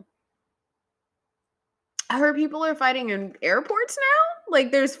about. I heard people are fighting in airports now.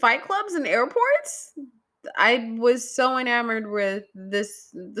 There's fight clubs in airports. I was so enamored with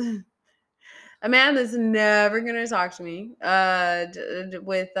this. A man that's never going to talk to me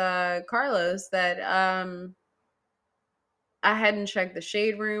with Carlos that I hadn't checked the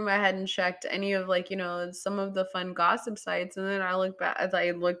shade room. I hadn't checked any of some of the fun gossip sites. And then I looked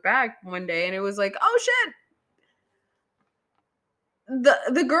back one day and it was like, oh shit,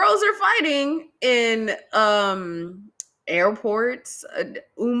 the girls are fighting in airports.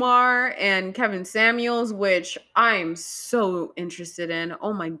 Umar and Kevin Samuels, which I'm so interested in.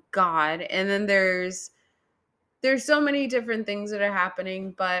 Oh my god. And then there's so many different things that are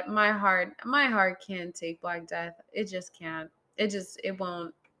happening, but my heart can't take Black Death. It just can't. It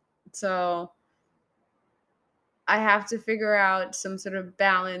won't. So I have to figure out some sort of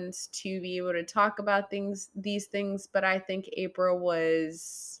balance to be able to talk about these things, but I think April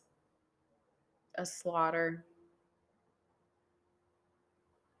was a slaughter.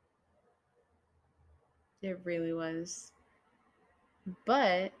 It really was.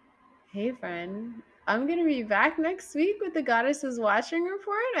 But hey friend, I'm gonna be back next week with the Goddesses Watching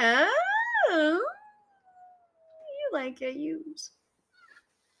Report. Oh, you like it,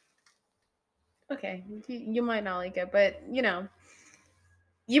 okay. You might not like it, but you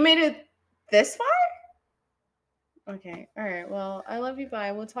made it this far? Okay. All right. Well, I love you.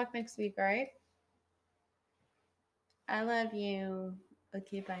 Bye. We'll talk next week. All right. I love you.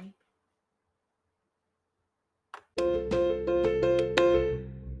 Okay. Bye.